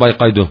ekanligini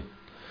bayqaydi.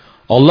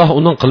 Allah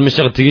uning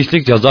qilmishiga tegishli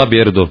jazo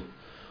berdi.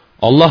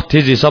 Allah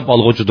tez hisob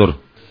olg'uchidir.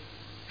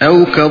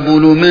 أو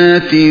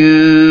كظلمات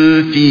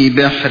في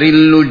بحر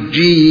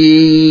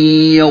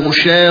اللجي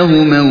يغشاه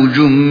موج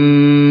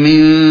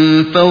من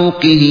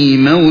فوقه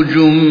موج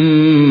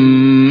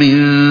من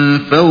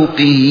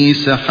فوقه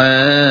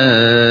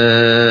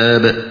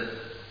سحاب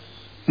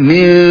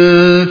من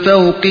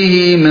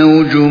فوقه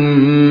موج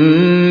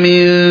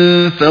من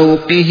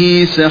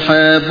فوقه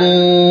سحاب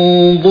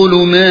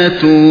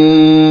ظلمات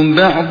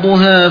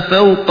بعضها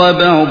فوق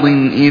بعض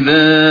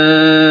إذا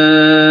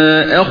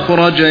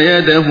أخرج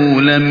يده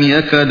لم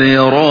يكد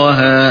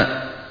يراها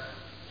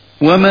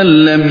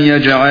ومن لم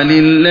يجعل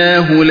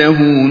الله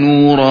له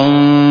نورا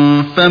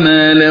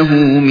فما له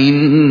من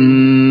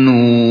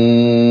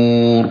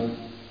نور.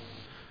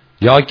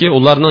 Yoki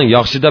ularning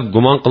yaxshi deb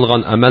gumon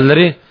qilgan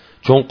amallari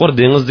cho'nqur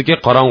dengizdagi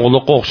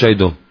qorong'ulikqa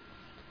o'xshaydi.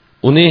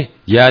 Uni,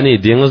 ya'ni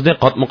dengizni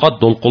qatma-qat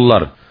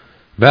to'lqinlar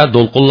va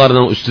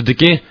to'lqinlarning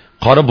ustidagi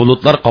qora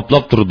bulutlar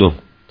qoplab turdi.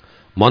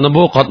 Mana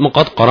bu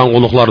qatma-qat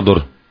qorong'uliklardir.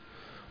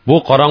 Bu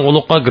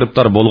qorong'ulikqa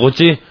giribtor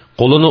bo'lg'uchi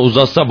qo'lini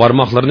uzatsa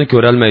barmoqlarini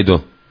ko'ra olmaydi.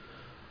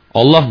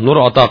 Allah nur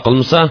ato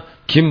qilmasa,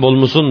 kim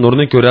bo'lmasin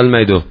nurni ko'ra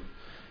olmaydi.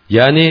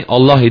 Ya'ni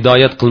Allah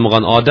hidoyat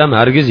qilmagan odam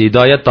hargiz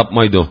hidoyat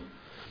topmaydi.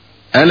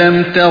 ألم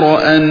تر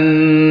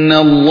أن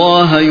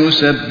الله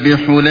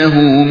يسبح له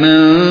من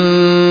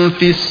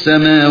في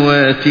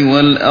السماوات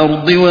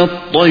والأرض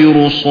والطير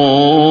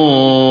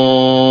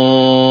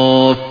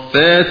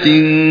صافات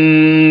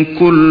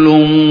كل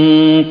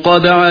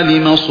قد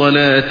علم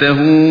صلاته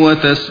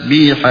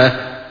وتسبيحه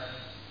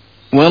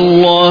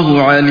والله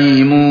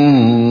عليم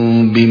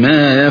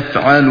بما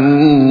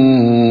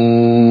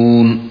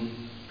يفعلون.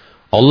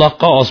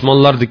 Allahqa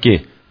osmonlardagi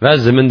va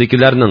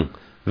zamindagilarning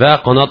va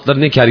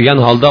qanotlarini kergan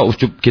holda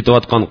uchib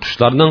ketayotgan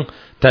qushlarning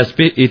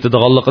tasbih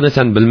etadiganligini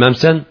sen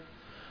bilmamsan?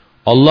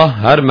 Allah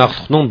har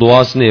maxluqning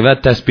duosini va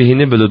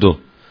tasbihini biladi.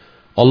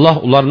 Allah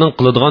ularning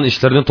qiladigan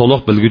ishlarini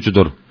to'liq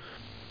bilguchidir.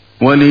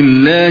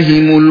 وَلِلَّهِ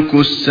مُلْكُ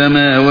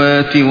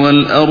السَّمَاوَاتِ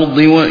وَالْأَرْضِ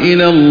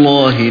وَإِلَى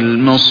اللَّهِ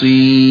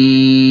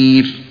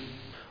الْمَصِيرُ.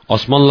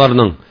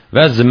 Osmonlarning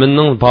va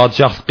zaminning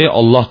podshohligi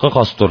Allohga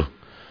xosdir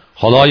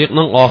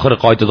Haloyiqning oxiri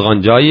qaytadigan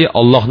joyi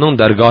Allohning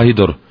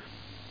dargohidir.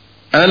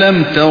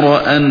 ألم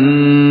تر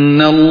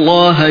أن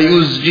الله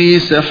يزجي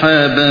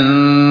سحابا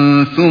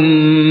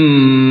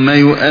ثم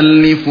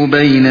يؤلف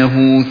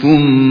بينه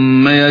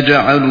ثم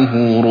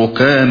يجعله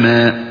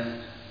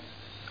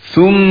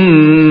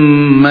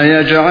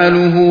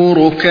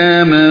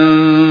ركاما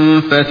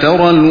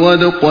فترى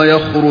الودق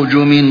يخرج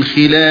من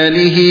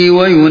خلاله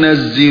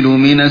وينزل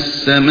من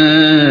السماء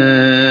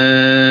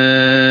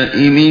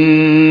من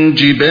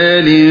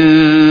جبال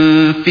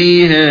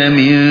فيها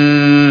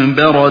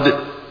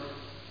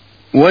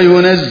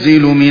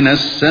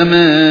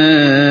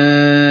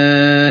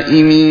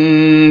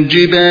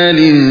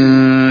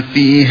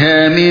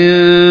من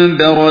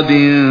برد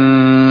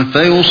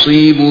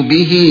فيصيب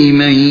به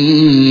من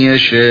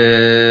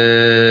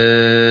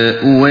يشاء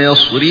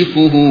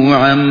ويصرفه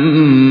عن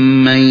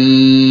من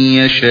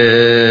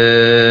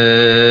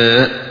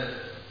يشاء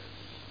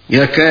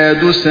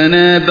يكاد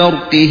سنا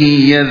برقه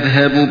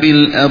يذهب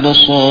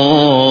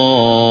بالأبصار.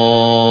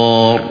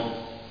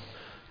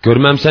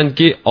 Görmemsen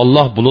ki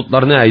Allah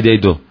bulutlarını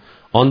haydaydı.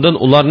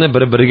 Ondan ularını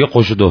bir-biriga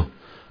qo'shidi.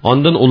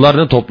 Ondan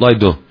ularni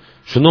toplaydi.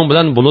 Şunun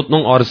bilan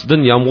bulutning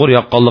orasidan yağmur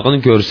yaqqanligini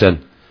ko'rsan.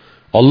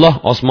 Allah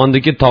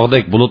osmondagi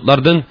tog'dek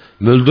bulutlardan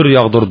müldir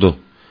yağdırdı.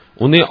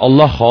 Uni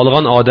Allah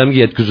xohlagan odamga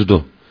yetkazdi.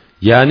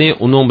 Ya'ni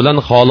uning bilan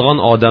xohlagan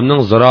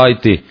odamning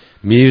ziroati,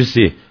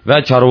 mevasi va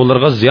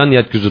chorvalarga ziyon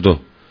yetkazdi.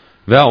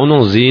 Va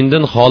uning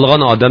ziyindan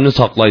xohlagan odamni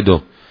saqlaydi.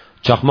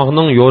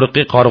 Chaqmoqning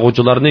yo'riqi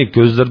qarg'uvchilarni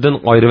ko'zlaridan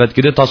ayirib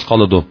tas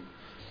qoladi.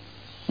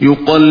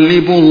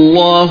 يقلب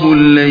الله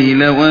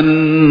الليل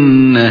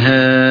والنهار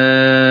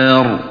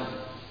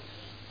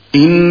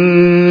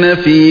إن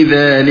في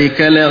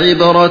ذلك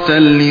لعبرة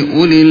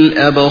لأولي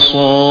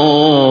الأبصار.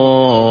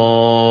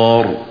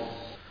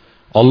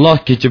 Allah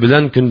kechi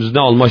bilan kunduzni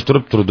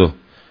almashtirib turdi.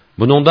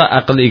 Buningda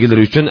aql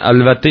egalari uchun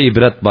albatta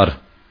ibrat bor.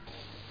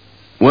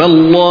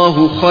 والله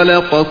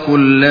خلق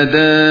كل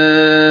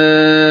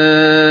دابة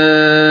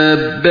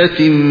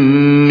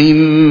من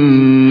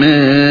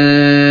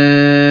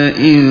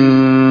ماء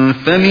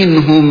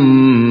فمنهم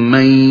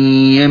من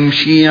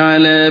يمشي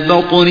على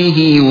بطنه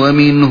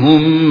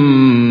ومنهم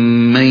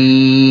من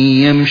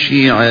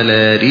يمشي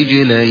على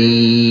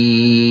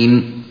رجلين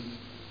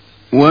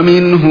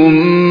ومنهم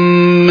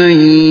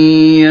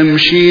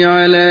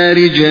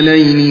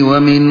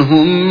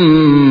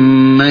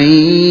من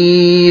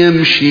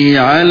يمشي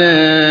على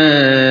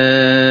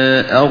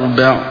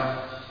أربع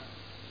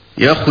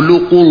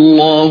يخلق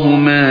الله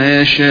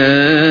ما يشاء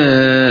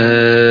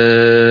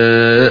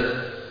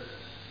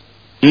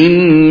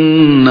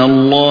إن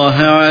الله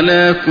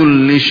على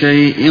كل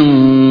شيء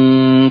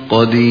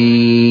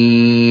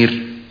قدير.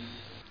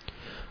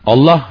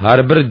 Allah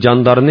har bir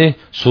jondarni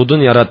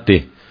suvdan yaratdi.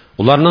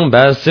 Ularning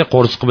ba'zisi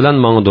qo'rsqi bilan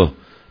mangdi,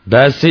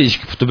 ba'zisi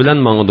ikki puti bilan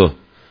mangdi,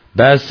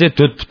 ba'zisi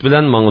 4 put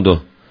bilan mangdi.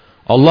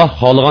 Allah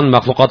xohlagan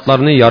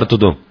mahluqotlarni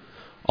yaratdi.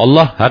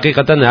 Allah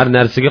haqiqatan har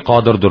narsaga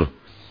qodirdir.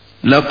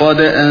 لقد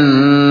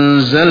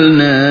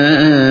أنزلنا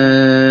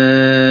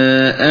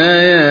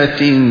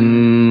آيات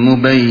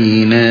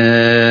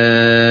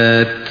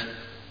مبينات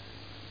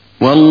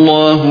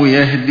والله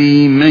يهدي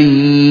من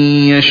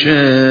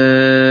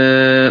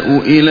يشاء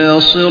إلى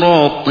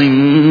صراط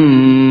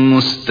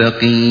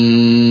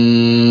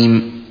مستقيم.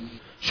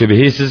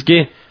 Şübhisiz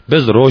ki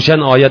biz roşan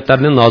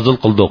ayetlerini nazil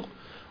kıldık.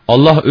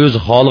 Allah öz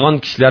xalğan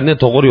kişilerini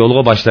doğru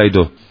yolga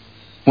başlaydı.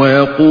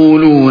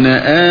 وَيَقُولُونَ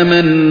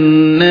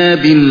آمَنَّا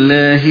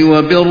بِاللَّهِ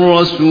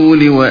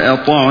وَبِالرَّسُولِ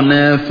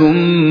وَأَطَعْنَا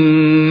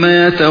ثُمَّ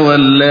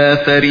يَتَوَلَّى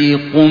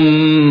فَرِيقٌ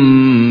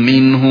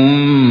مِّنْهُمْ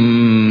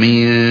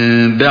مِنْ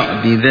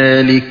بَعْدِ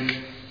ذَلِكَ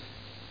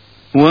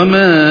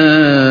وَمَا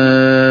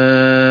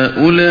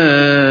أُولَٰئِكَ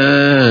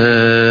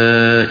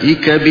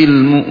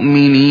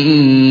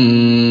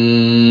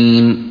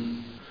بِالْمُؤْمِنِينَ.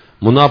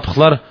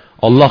 Münafıklar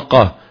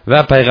Allah'a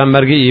ve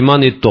Peygamberge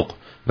iman ettik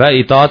ve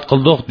itaat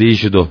kıldık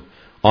deyişidu.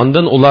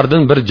 Ondan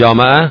ulardan bir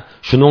jamoa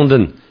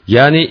shuningdan,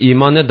 ya'ni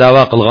iymonni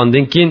da'vo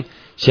qilgandan keyin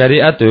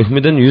shariat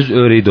hukmidan yuz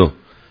o'riydi.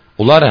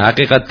 Ular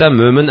haqiqatda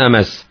mo'min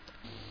emas.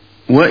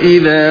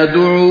 وَإِذَا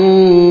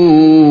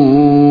دُعُوا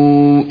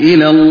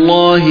إِلَى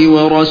اللَّهِ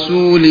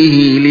وَرَسُولِهِ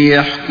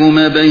لِيَحْكُمَ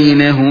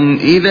بَيْنَهُمْ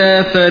إِذَا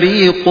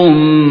فَرِيقٌ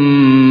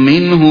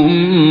مِّنْهُمْ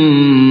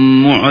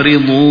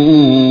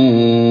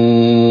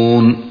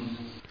مُعْرِضُونَ.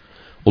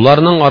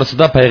 Ularning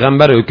orasida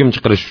payg'ambar hukm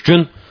chiqarish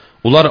uchun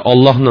ular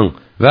Allohning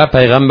va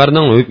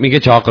payg'ambarning hukmiga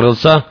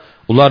chaqirilsa,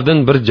 ulardan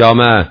bir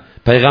jamoa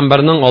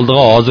payg'ambarning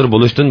oldiga hozir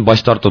bo'lishdan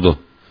bosh tortadi.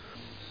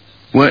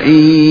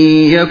 وَإِن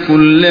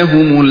يَكُن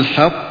لَّهُمُ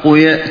الْحَقُّ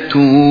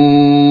يَأْتُوا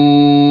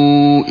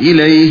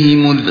إِلَيْهِ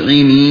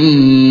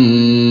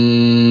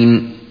مُذْعِنِينَ.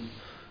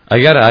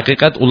 Agar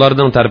haqiqat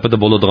ularning tarafida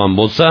bo'ladigan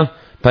bo'lsa,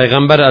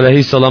 payg'ambar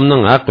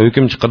alayhissalomning haq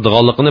hukm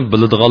chiqardiganligini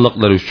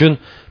biladiganliklari uchun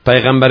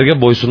payg'ambarga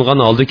bo'ysungan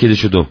holda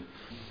kelishidi.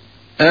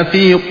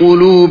 أَفِي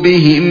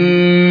قُلُوبِهِم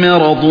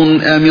مَّرَضٌ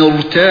أَمِ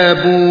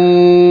ارْتَابُوا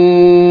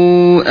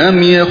أَمْ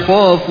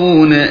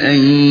يَخَافُونَ أَن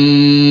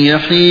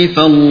يَحِيفَ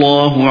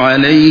اللَّهُ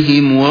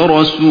عَلَيْهِمْ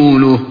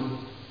وَرَسُولُهُ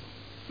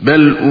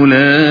بل أولئك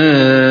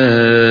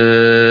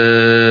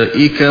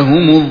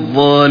هم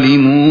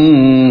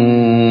الظالمون.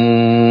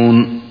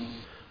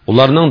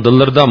 Ularning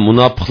dillarida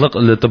munofiqlik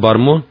illati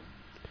bormi?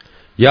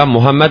 Ya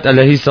Muhammad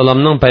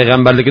alayhissalomning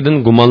payg'ambarligidan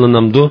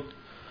gumonlanamdu?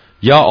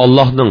 Ya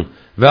Allohning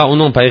va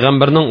uning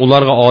payg'ambarining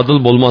ularga odil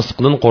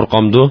bo'lmasligidan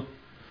qo'rqamdu?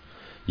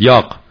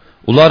 Yo'q,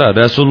 ular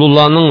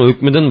Rasulullohning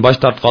hukmidan bosh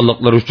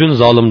tortganliklari uchun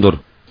zolimdir.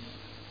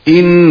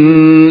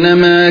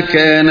 إنما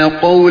كان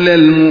قول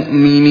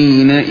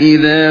المؤمنين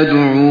إذا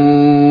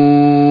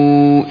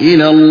دعوا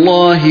إلى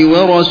الله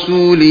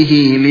ورسوله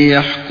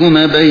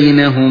ليحكم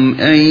بينهم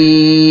أن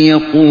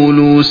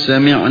يقولوا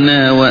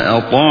سمعنا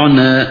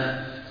وأطعنا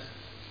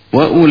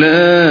وأولئك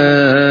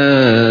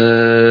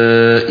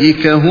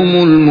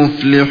هم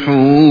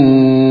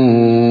المفلحون.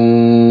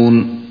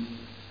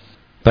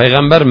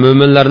 Payg'ambar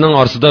mo'minlarning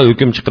orasida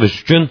hukm chiqarish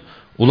uchun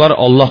ular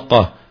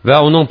Allohga va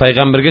uning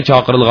payg'ambariga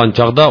chaqirilgan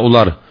chaqda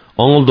ular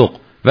angldik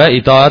va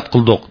itoat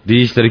qildik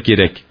deyishlari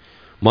kerak.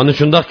 Mana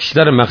shunday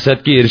kishilar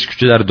maqsadga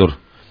erishguchilardir.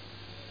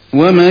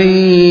 ومن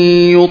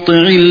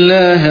يطع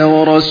الله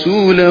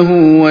ورسوله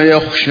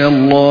ويخشى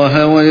الله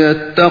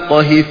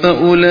ويتقه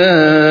فأولئك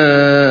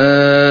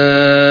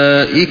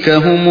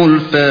هم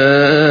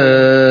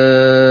الفائزون.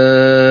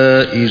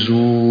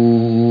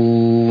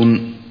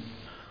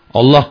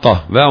 Allohga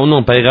va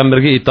uning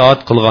payg'ambariga itoat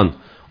qilgan,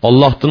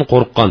 Allohdan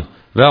qo'rqqan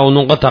va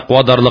uningga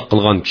taqvodorlik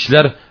qilgan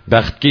kishilar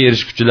baxtga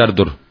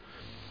erishguchilardir.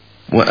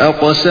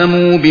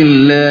 وأقسموا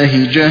بالله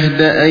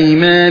جهد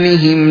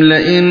أيمانهم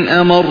لئن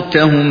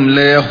أمرتهم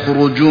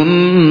ليخرجن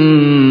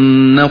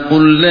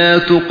قل لا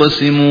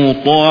تقسموا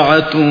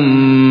طاعة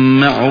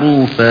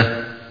معروفة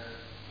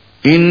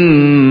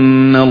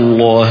إن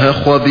الله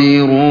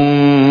خبير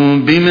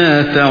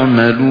بما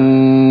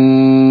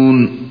تعملون.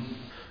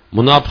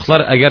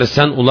 Munofiqlar agar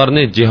sen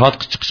ularni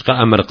jihadga chiqishga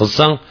amr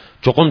qilsang,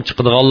 cho'qim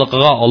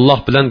chiqadiganligiga Alloh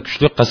bilan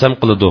kuchli qasam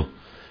qiladi.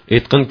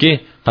 Aytqinki,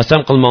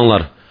 qasam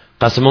qilmanglar,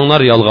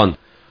 qasaminglar yolg'on.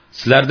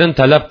 Sizlardan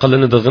talab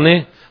qilinadiğini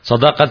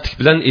sadoqatlik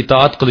bilan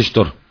itoat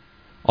qilishdir.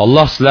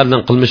 Alloh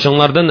sizlarning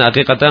qilmishinglardan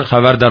haqiqatan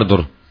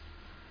xabardardir.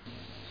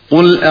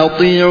 قل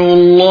أطيعوا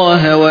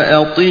الله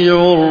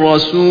وأطيعوا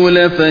الرسول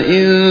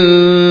فإن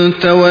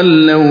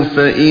تولوا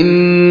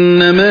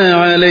فإنما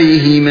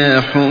عليه ما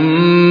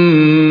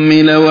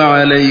حمل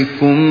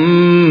وعليكم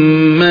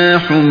ما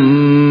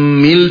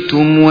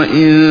حملتم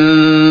وإن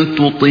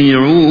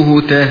تطيعوه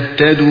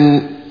تهتدوا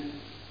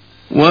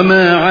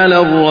وما على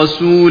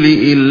الرسول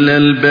إلا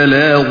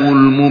البلاغ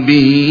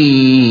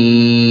المبين.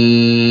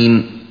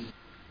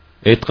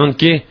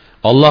 Aytqinki,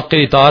 Allohga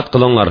itoat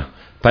qilinglar,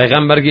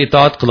 payg'ambarga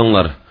itoat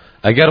qilinglar.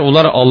 Agar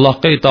ular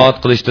Allohga itoat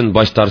qilishdan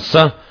bosh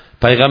tortsa,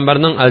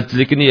 payg'ambarning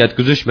elchiligini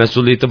yetkazish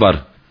mas'uliyati bor.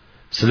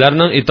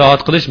 Sizlarning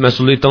itoat qilish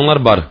mas'uliyatinglar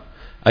bor.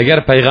 Agar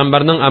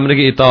payg'ambarning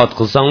amriga itoat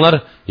qilsanglar,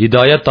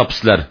 hidoyat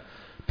topsizlar.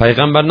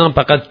 Payg'ambarning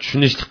faqat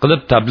tushunishlik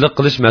qilib tabliq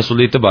qilish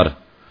mas'uliyati bor.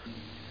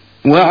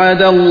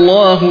 وعد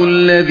الله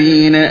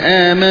الذين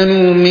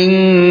آمنوا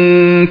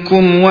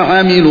منكم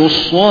وعملوا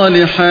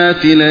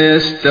الصالحات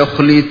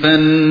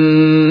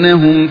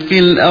ليستخلفنهم في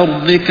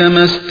الأرض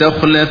كما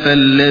استخلف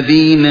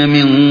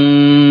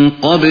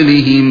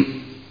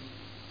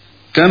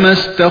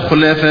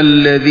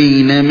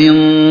الذين من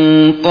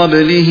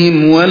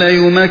قبلهم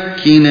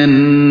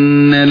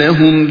وليمكنن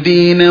لهم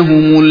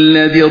دينهم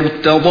الذي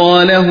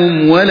ارتضى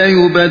لهم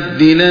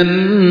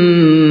وليبدلنهم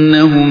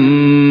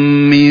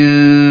من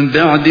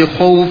بعد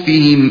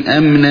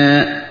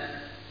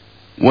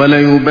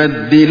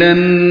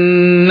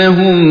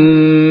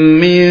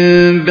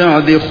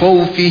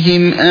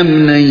خوفهم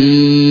أمنا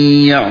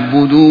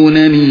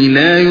يعبدونني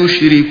لا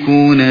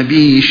يشركون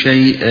بي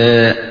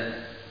شيئا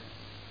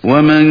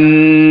ومن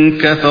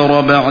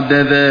كفر بعد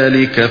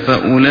ذلك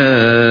فأولئك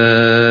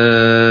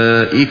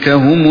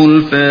هم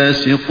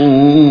الفاسقون.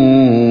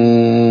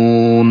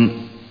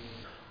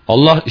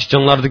 Allah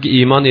işçilərdəki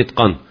iman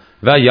etqan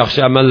və yaxşı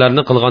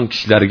əməllərini qılğan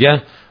kişilərə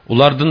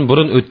ulardan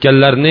burun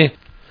ötkənlərini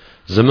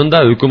zimində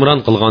hökmran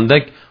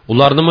qılğandək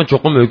ularnımı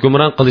çoxum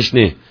hökmran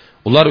qilishni,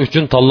 ular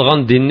üçün tanlığan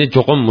dinni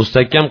çoxum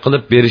müstəhkəm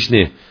qılıb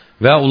berishni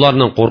və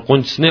ularning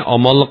qorxunchisini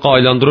amonlikqa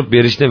aylandırıb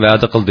berishni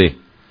va'da qildi.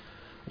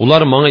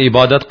 Ular mənə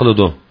ibadət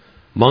qılıdı.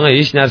 Mənə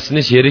heç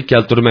nərsini şerik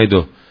keltirməydi.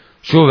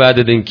 Şu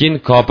va'dadan keyin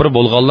kafir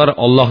bolğanlar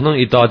Allah'ın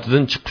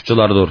itaatidən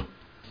çıxquchilardır.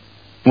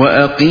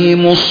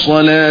 وَأَقِيمُوا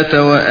الصَّلَاةَ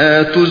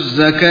وَآتُوا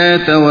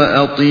الزَّكَاةَ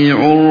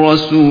وَأَطِيعُوا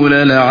الرَّسُولَ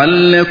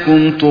لَعَلَّكُمْ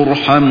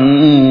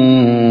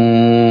تُرْحَمُونَ.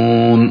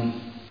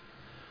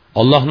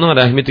 Allah'ın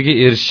rəhmətinə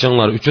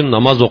erişişinlər üçün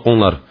namaz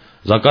oqunlar,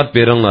 zakat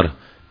verinlər,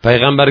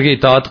 peyğəmbərə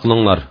itaat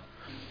qılınlar.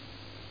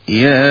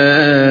 يا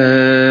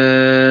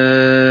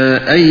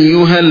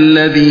أيها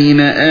الذين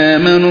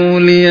آمنوا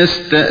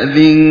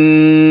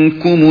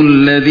ليستأذنكم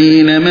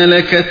الذين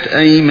ملكت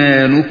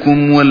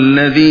أيمانكم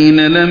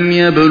والذين لم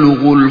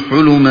يبلغوا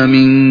الحلم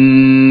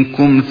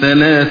منكم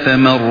 3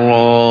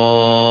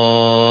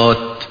 مرات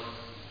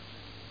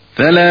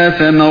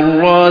ثلاث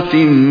مرات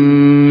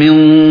من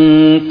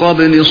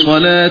قبل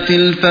صلاة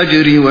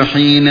الفجر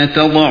وحين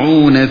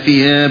تضعون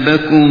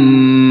ثيابكم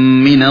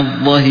من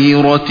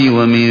الظهيرة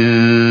ومن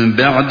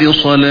بعد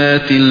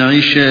صلاة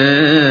العشاء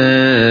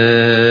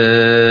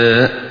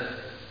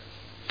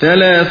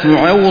ثلاث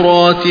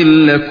عورات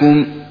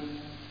لكم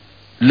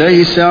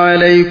ليس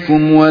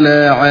عليكم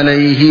ولا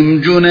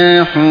عليهم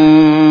جناح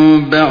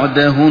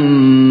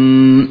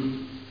بعدهن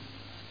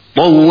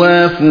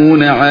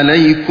طوافون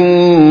عليكم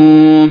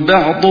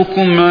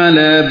بعضكم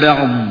على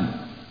بعض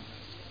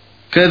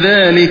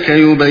كذلك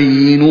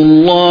يبين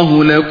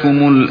الله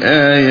لكم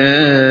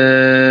الآيات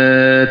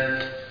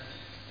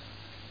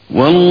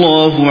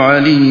والله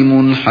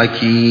عليم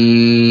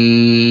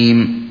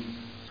حكيم.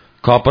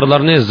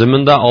 Kapırlarını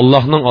ziminde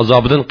Allah'ın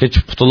azabından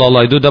keçip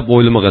qutulalaydı deb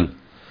oylamagın.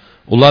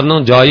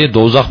 Ularning joyi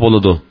do'zax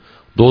bo'ladi.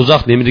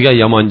 Do'zax nima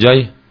yomon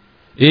joy?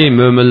 Ey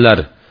mo'minlar,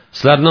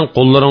 sizlarning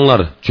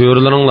qo'llaringlar,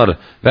 cho'rilaringlar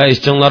va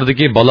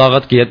ishchinglardagi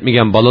balog'atga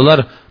yetmagan bolalar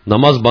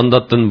namoz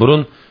bandatdan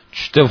burun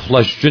tushda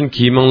uxlash uchun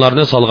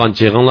kiyiminglarni solgan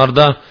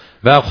cheg'inglarda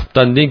va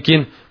xuftandan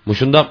keyin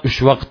mushundoq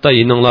 3 vaqtda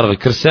yininglarga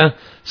kirsa,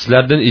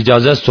 sizlardan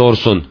ijozat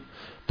so'rsin.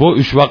 Bu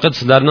 3 vaqt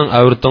sizlarning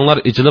avratinglar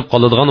ichilib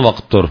qoladigan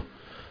vaqtdir.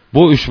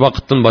 Bu 3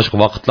 vaqtdan boshqa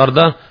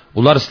vaqtlarda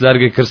ular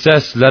sizlarga kirsa,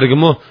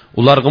 sizlargami,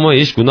 ulargami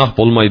hech gunoh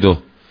bo'lmaydi.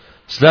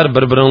 Sizlar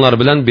bir-biringlar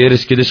bilan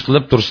berish-kelish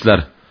qilib tursizlar.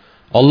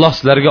 Alloh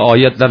sizlarga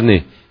oyatlarni,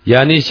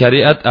 ya'ni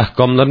shariat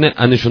ahkomlarini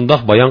ana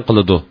shundoq bayon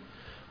qiladi.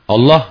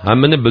 Alloh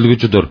hammani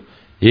bilguchidir,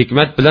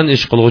 hikmat bilan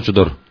ish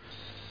qilguchidir.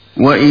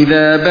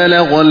 وَإِذَا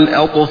بَلَغَ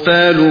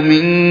الْأَطْفَالُ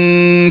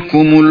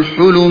مِنكُمُ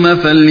الْحُلُمَ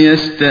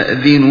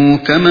فَلْيَسْتَأْذِنُوا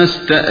كَمَا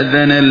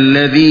اسْتَأْذَنَ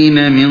الَّذِينَ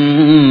مِن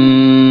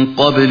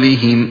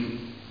قَبْلِهِمْ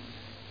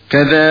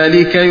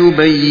كَذَلِكَ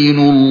يُبَيِّنُ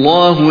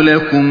اللَّهُ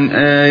لَكُمْ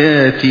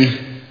آيَاتِهِ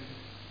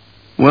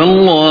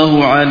وَاللَّهُ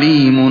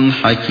عَلِيمٌ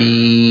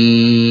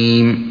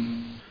حَكِيمٌ.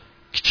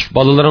 Kichik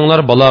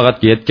balalaringlar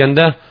balog'atga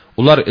yetganda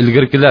ular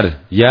ilgirkilar,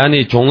 ya'ni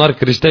cho'nglar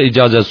kirishda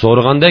ijozat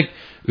so'ragandek,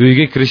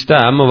 uyga kirishda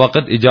hamma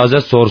vaqt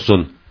ijozat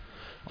so'rsin.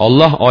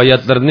 Alloh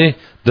oyatlarini,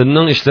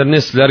 dinning ishlarini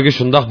sizlarga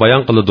shundoq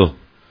bayon qiladi.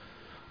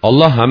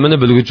 Alloh hammani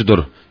bilguchidir,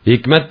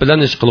 hikmat bilan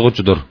ish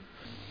qilguchidir.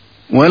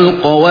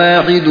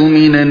 والقواعد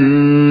من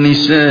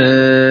النساء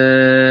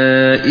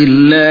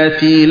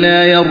اللاتي لا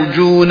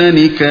يرجون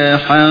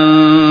نكاحا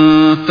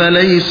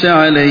فليس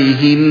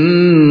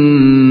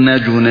عليهن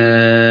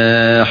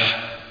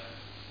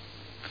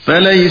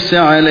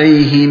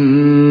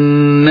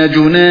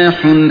جناح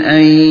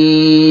أن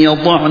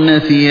يضعن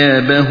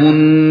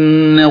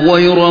ثيابهن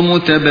غير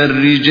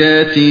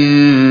متبرجات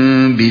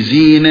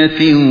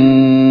بزينة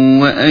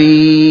وأن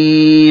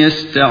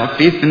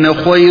يستعففن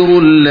خير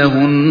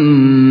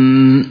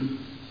لهن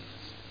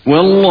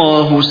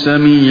والله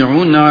سميع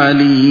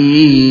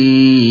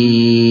عليم.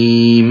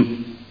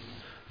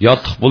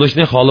 Yatıq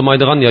buluşni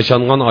xalamaydigan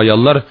yaşanğan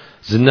ayollar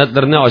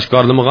zinnatlarini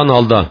oshkorlamagan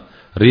holda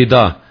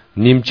rida,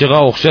 nimchiga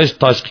o'xshash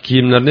tashqi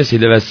kiyimlarni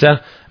silaversa,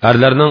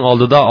 erlarning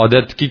oldida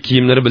odatdagi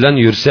kiyimlari bilan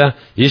yursa,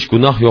 hech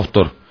gunoh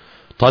yo'qdir.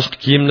 Tashqi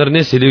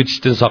kiyimlarni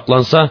silivitishdan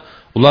saqlansa,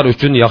 ular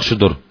uchun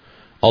yaxshidir.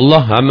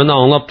 Alloh hammani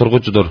anglab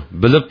turguchidir,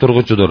 bilib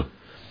turguchidir.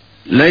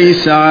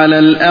 ليس على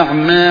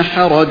الأعمى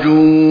حرج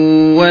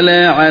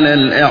ولا على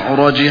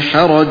الأعرج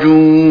حرج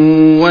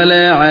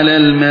ولا على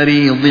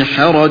المريض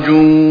حرج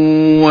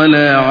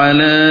ولا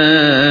على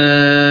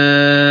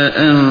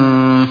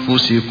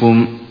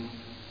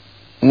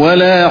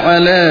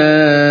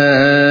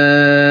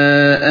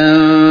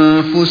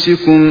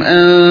أنفسكم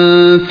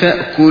أن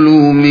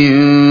تأكلوا من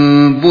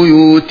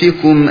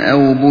بيوتكم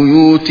أو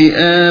بيوت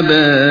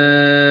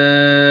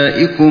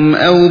آبائكم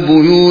أو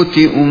بيوت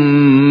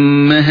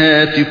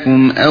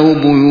أمهاتكم أو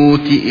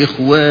بيوت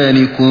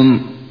إخوانكم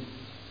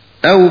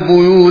أو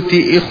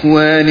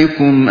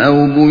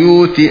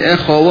بيوت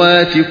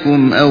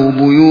أخواتكم أو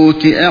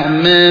بيوت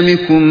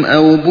أعمامكم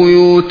أو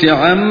بيوت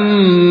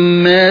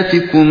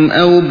عماتكم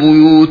أو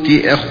بيوت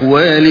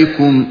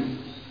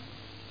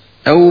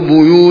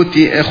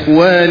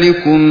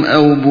أخوالكم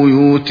أو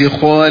بيوت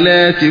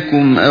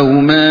خالاتكم أو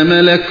ما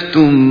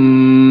ملكتم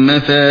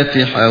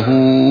مفاتحه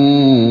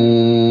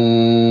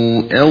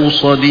أو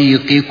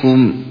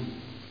صديقكم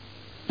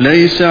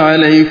ليس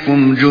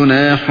عليكم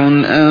جناح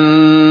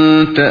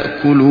أن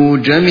تأكلوا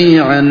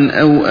جميعا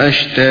أو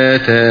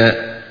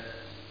أشتاتا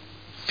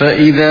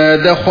فإذا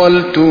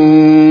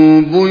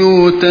دخلتم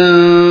بيوتا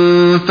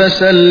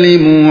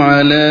فسلموا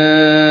على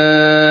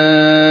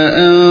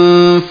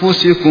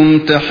أنفسكم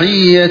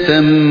تحية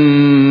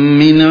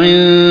من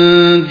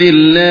عند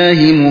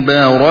الله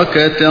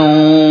مباركة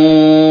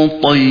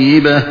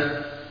طيبة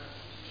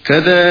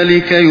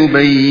كذلك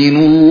يبين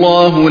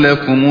الله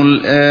لكم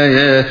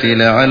الآيات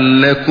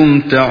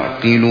لعلكم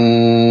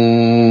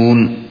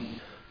تعقلون.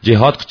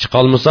 Cihatga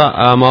chiqolmasa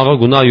amaga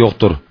gunoh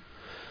yo'qdir.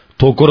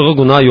 To'kurga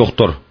gunoh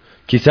yo'qdir.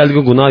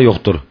 Kasalga gunoh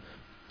yo'qdir.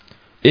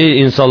 Ey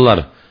insonlar,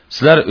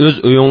 sizlar o'z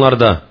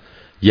uyinglarda,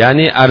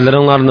 ya'ni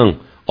erlaringlarning,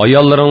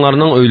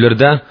 ayollaringlarning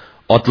uylarida,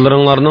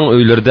 otlaringlarning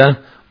uylarida,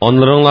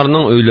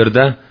 onlaringlarning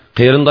uylarida,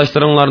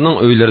 qarindoshlaringlarning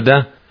uylarida,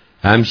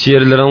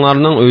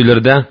 Həmşirlərinlərinin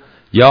öylərdə,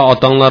 ya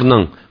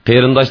atаңlarının,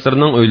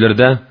 qeyrindaşlarının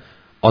öylərdə,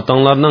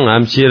 atаңlarının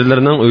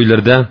həmşirlərinin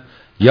öylərdə,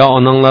 ya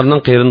anаңlarının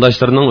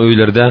qeyrindaşlarının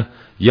öylərdə,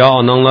 ya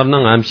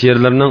anаңlarının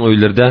həmşirlərinin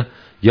öylərdə,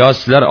 ya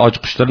sizlər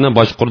açqışlarını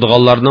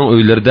başqurduğanlarının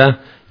öylərdə,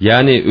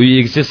 yani öy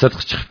egisi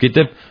sırtqı çıxıb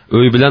ketib,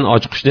 öy bilən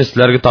açqışını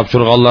sizlərə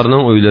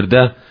tapşırğanlarının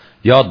öylərdə,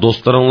 ya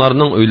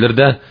dostlarınlarının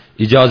öylərdə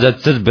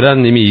icazetsiz birər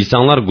nimi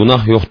yisanlar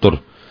günah yoxdur.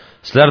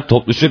 Sizlər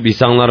topluşub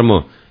yisanlarmı,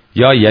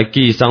 ya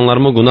yakki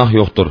yisanlarmı günah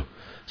yoxdur.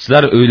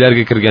 Sizlər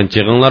öylərə kirgan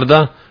çığınlarda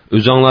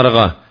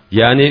özüңlarga,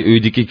 yani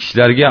öydəki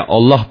kişilərə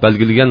Allah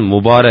belgilgan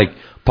mübarək,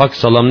 pak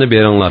salamını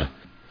beringlar.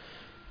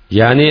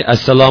 Yani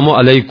assalamu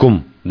alaykum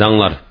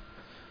danglar.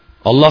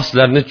 Allah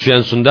sizlarni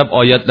tushunsin deb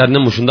oyatlarni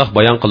mushundaq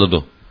bayon qiladi.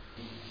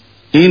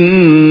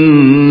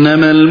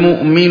 إنما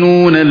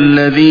المؤمنون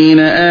الذين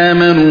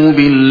آمنوا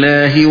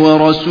بالله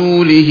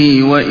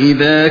ورسوله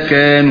وإذا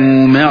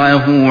كانوا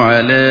معه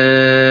على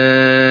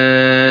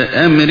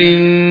أمر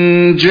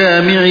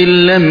جامع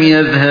لم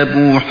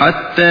يذهبوا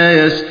حتى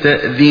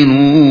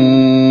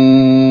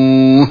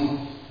يستأذنوه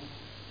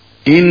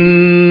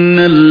إن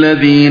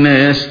الذين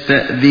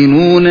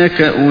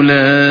يستأذنونك أولئك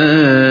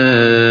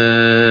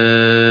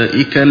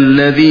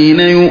الذين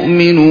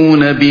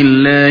يؤمنون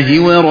بالله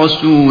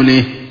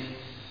ورسوله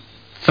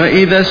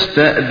فإذا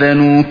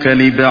استأذنوك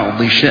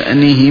لبعض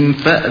شأنهم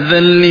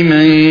فأذن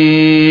لمن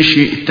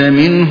شئت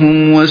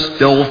منهم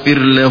واستغفر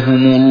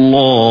لهم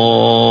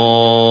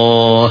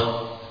الله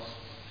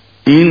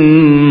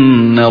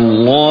إن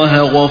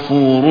الله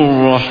غفور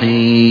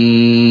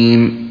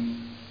رحيم.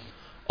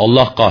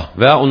 Allahqa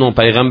ve onun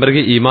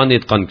peygamberge iman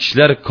etkan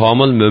kişiler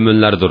kamil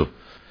müminlerdir.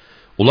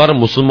 Ular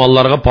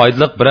musulmonlarga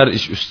foydaliq birər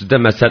iş üstüdə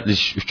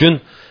məsləhətləşiş üçün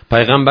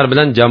peygamber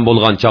bilan cəm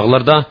bolğan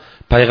çağlarda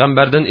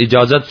peygamberden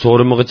icazet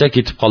sorumıgıça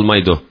ketib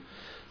qalmaydı.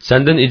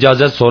 Senden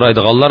icazet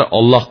soraydıqanlar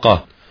Allahqa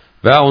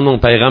ve onun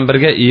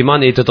peygamberge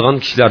iman etadigan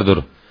kişilerdir.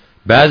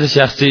 Bazı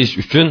şəxsi iş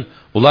üçün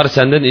ular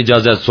senden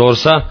icazet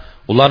sorsa,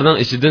 ularning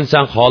işidən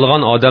sen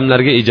xalığan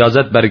adamlarga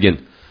icazet bergin.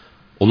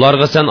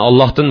 Ularga sen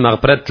Allah'tan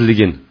mağfiret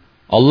tiligin.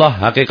 Allah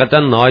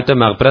hakikaten nəhayət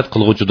mağfiret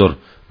qılğucudur,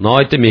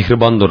 nəhayət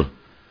mehribandır.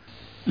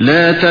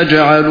 لا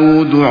تجعلوا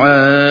دعاء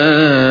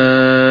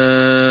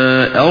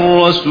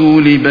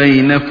الرسول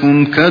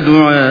بينكم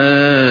كدعاء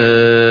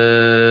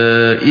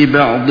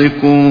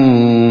بعضكم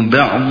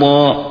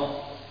بعضا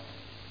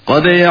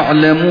قد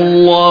يعلم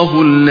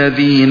الله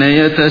الذين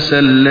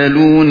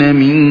يتسللون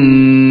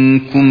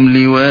منكم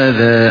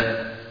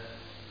لواذا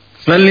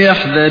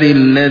فليحذر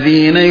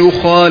الذين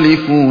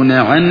يخالفون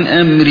عن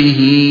أمره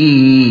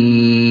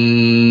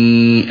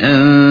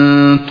أن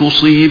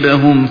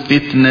تصيبهم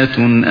فتنة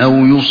أو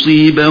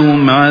يصيبهم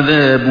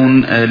عذاب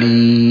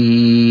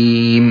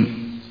أليم.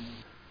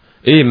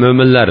 Ey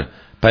müminler!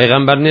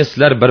 Peygamberni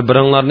sizler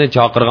bir-biringlarni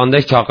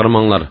çaqırgandek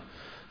çaqırmanglar.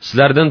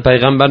 Sizlerden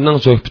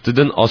peygamberning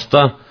söhbetidan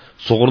asta,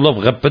 sug'urlab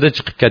g'appida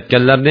chiqib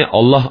ketganlarni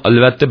Allah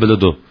albatta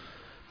biladi.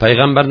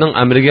 Peygamberning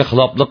amriga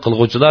xiloflik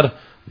qilguvchilar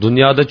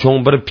dunyoda cho'ng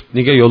bir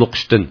fitnaga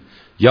yo'liqishdan,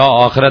 yo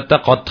oxiratda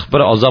qattiq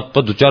bir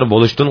azobga duchor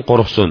bo'lishdan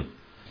qo'rqsin.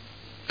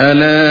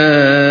 ألا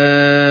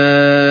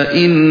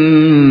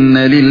إن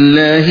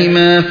لله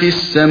ما في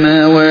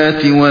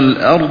السماوات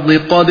والأرض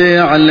قد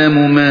يعلم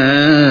ما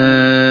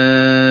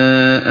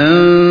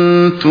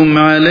أنتم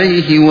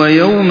عليه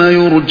ويوم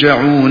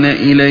يرجعون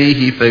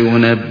إليه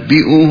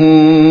فينبئهم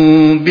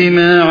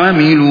بما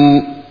عملوا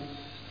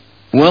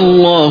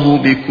والله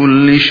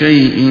بكل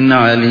شيء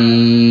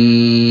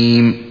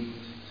عليم.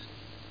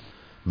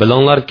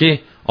 Bilinglar ki,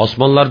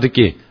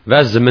 osmonlardagi va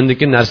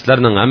zimindagi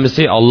narsalarning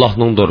hammasi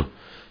Allohningdir.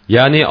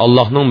 Yani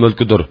Allah'ның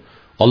mülküdür,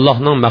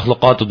 Allah'ның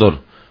məxluqatıdır,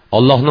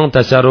 Allah'ның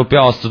təsərrüfi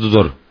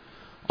astıdır.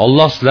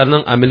 Allah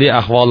sizlərinin əmeli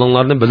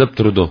əhvalınlarını bilib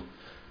durdu.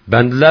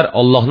 Bəndilər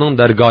Allah'ның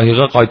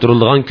dərgahıga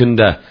qaytırıldığan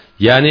gündə,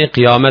 yani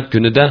qiyamət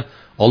günüdə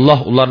Allah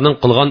onlarının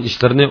qılğan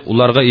işlərini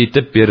onlarga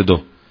etib berdi.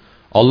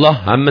 Allah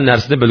həmmə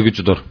nərsini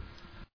bilgücüdür.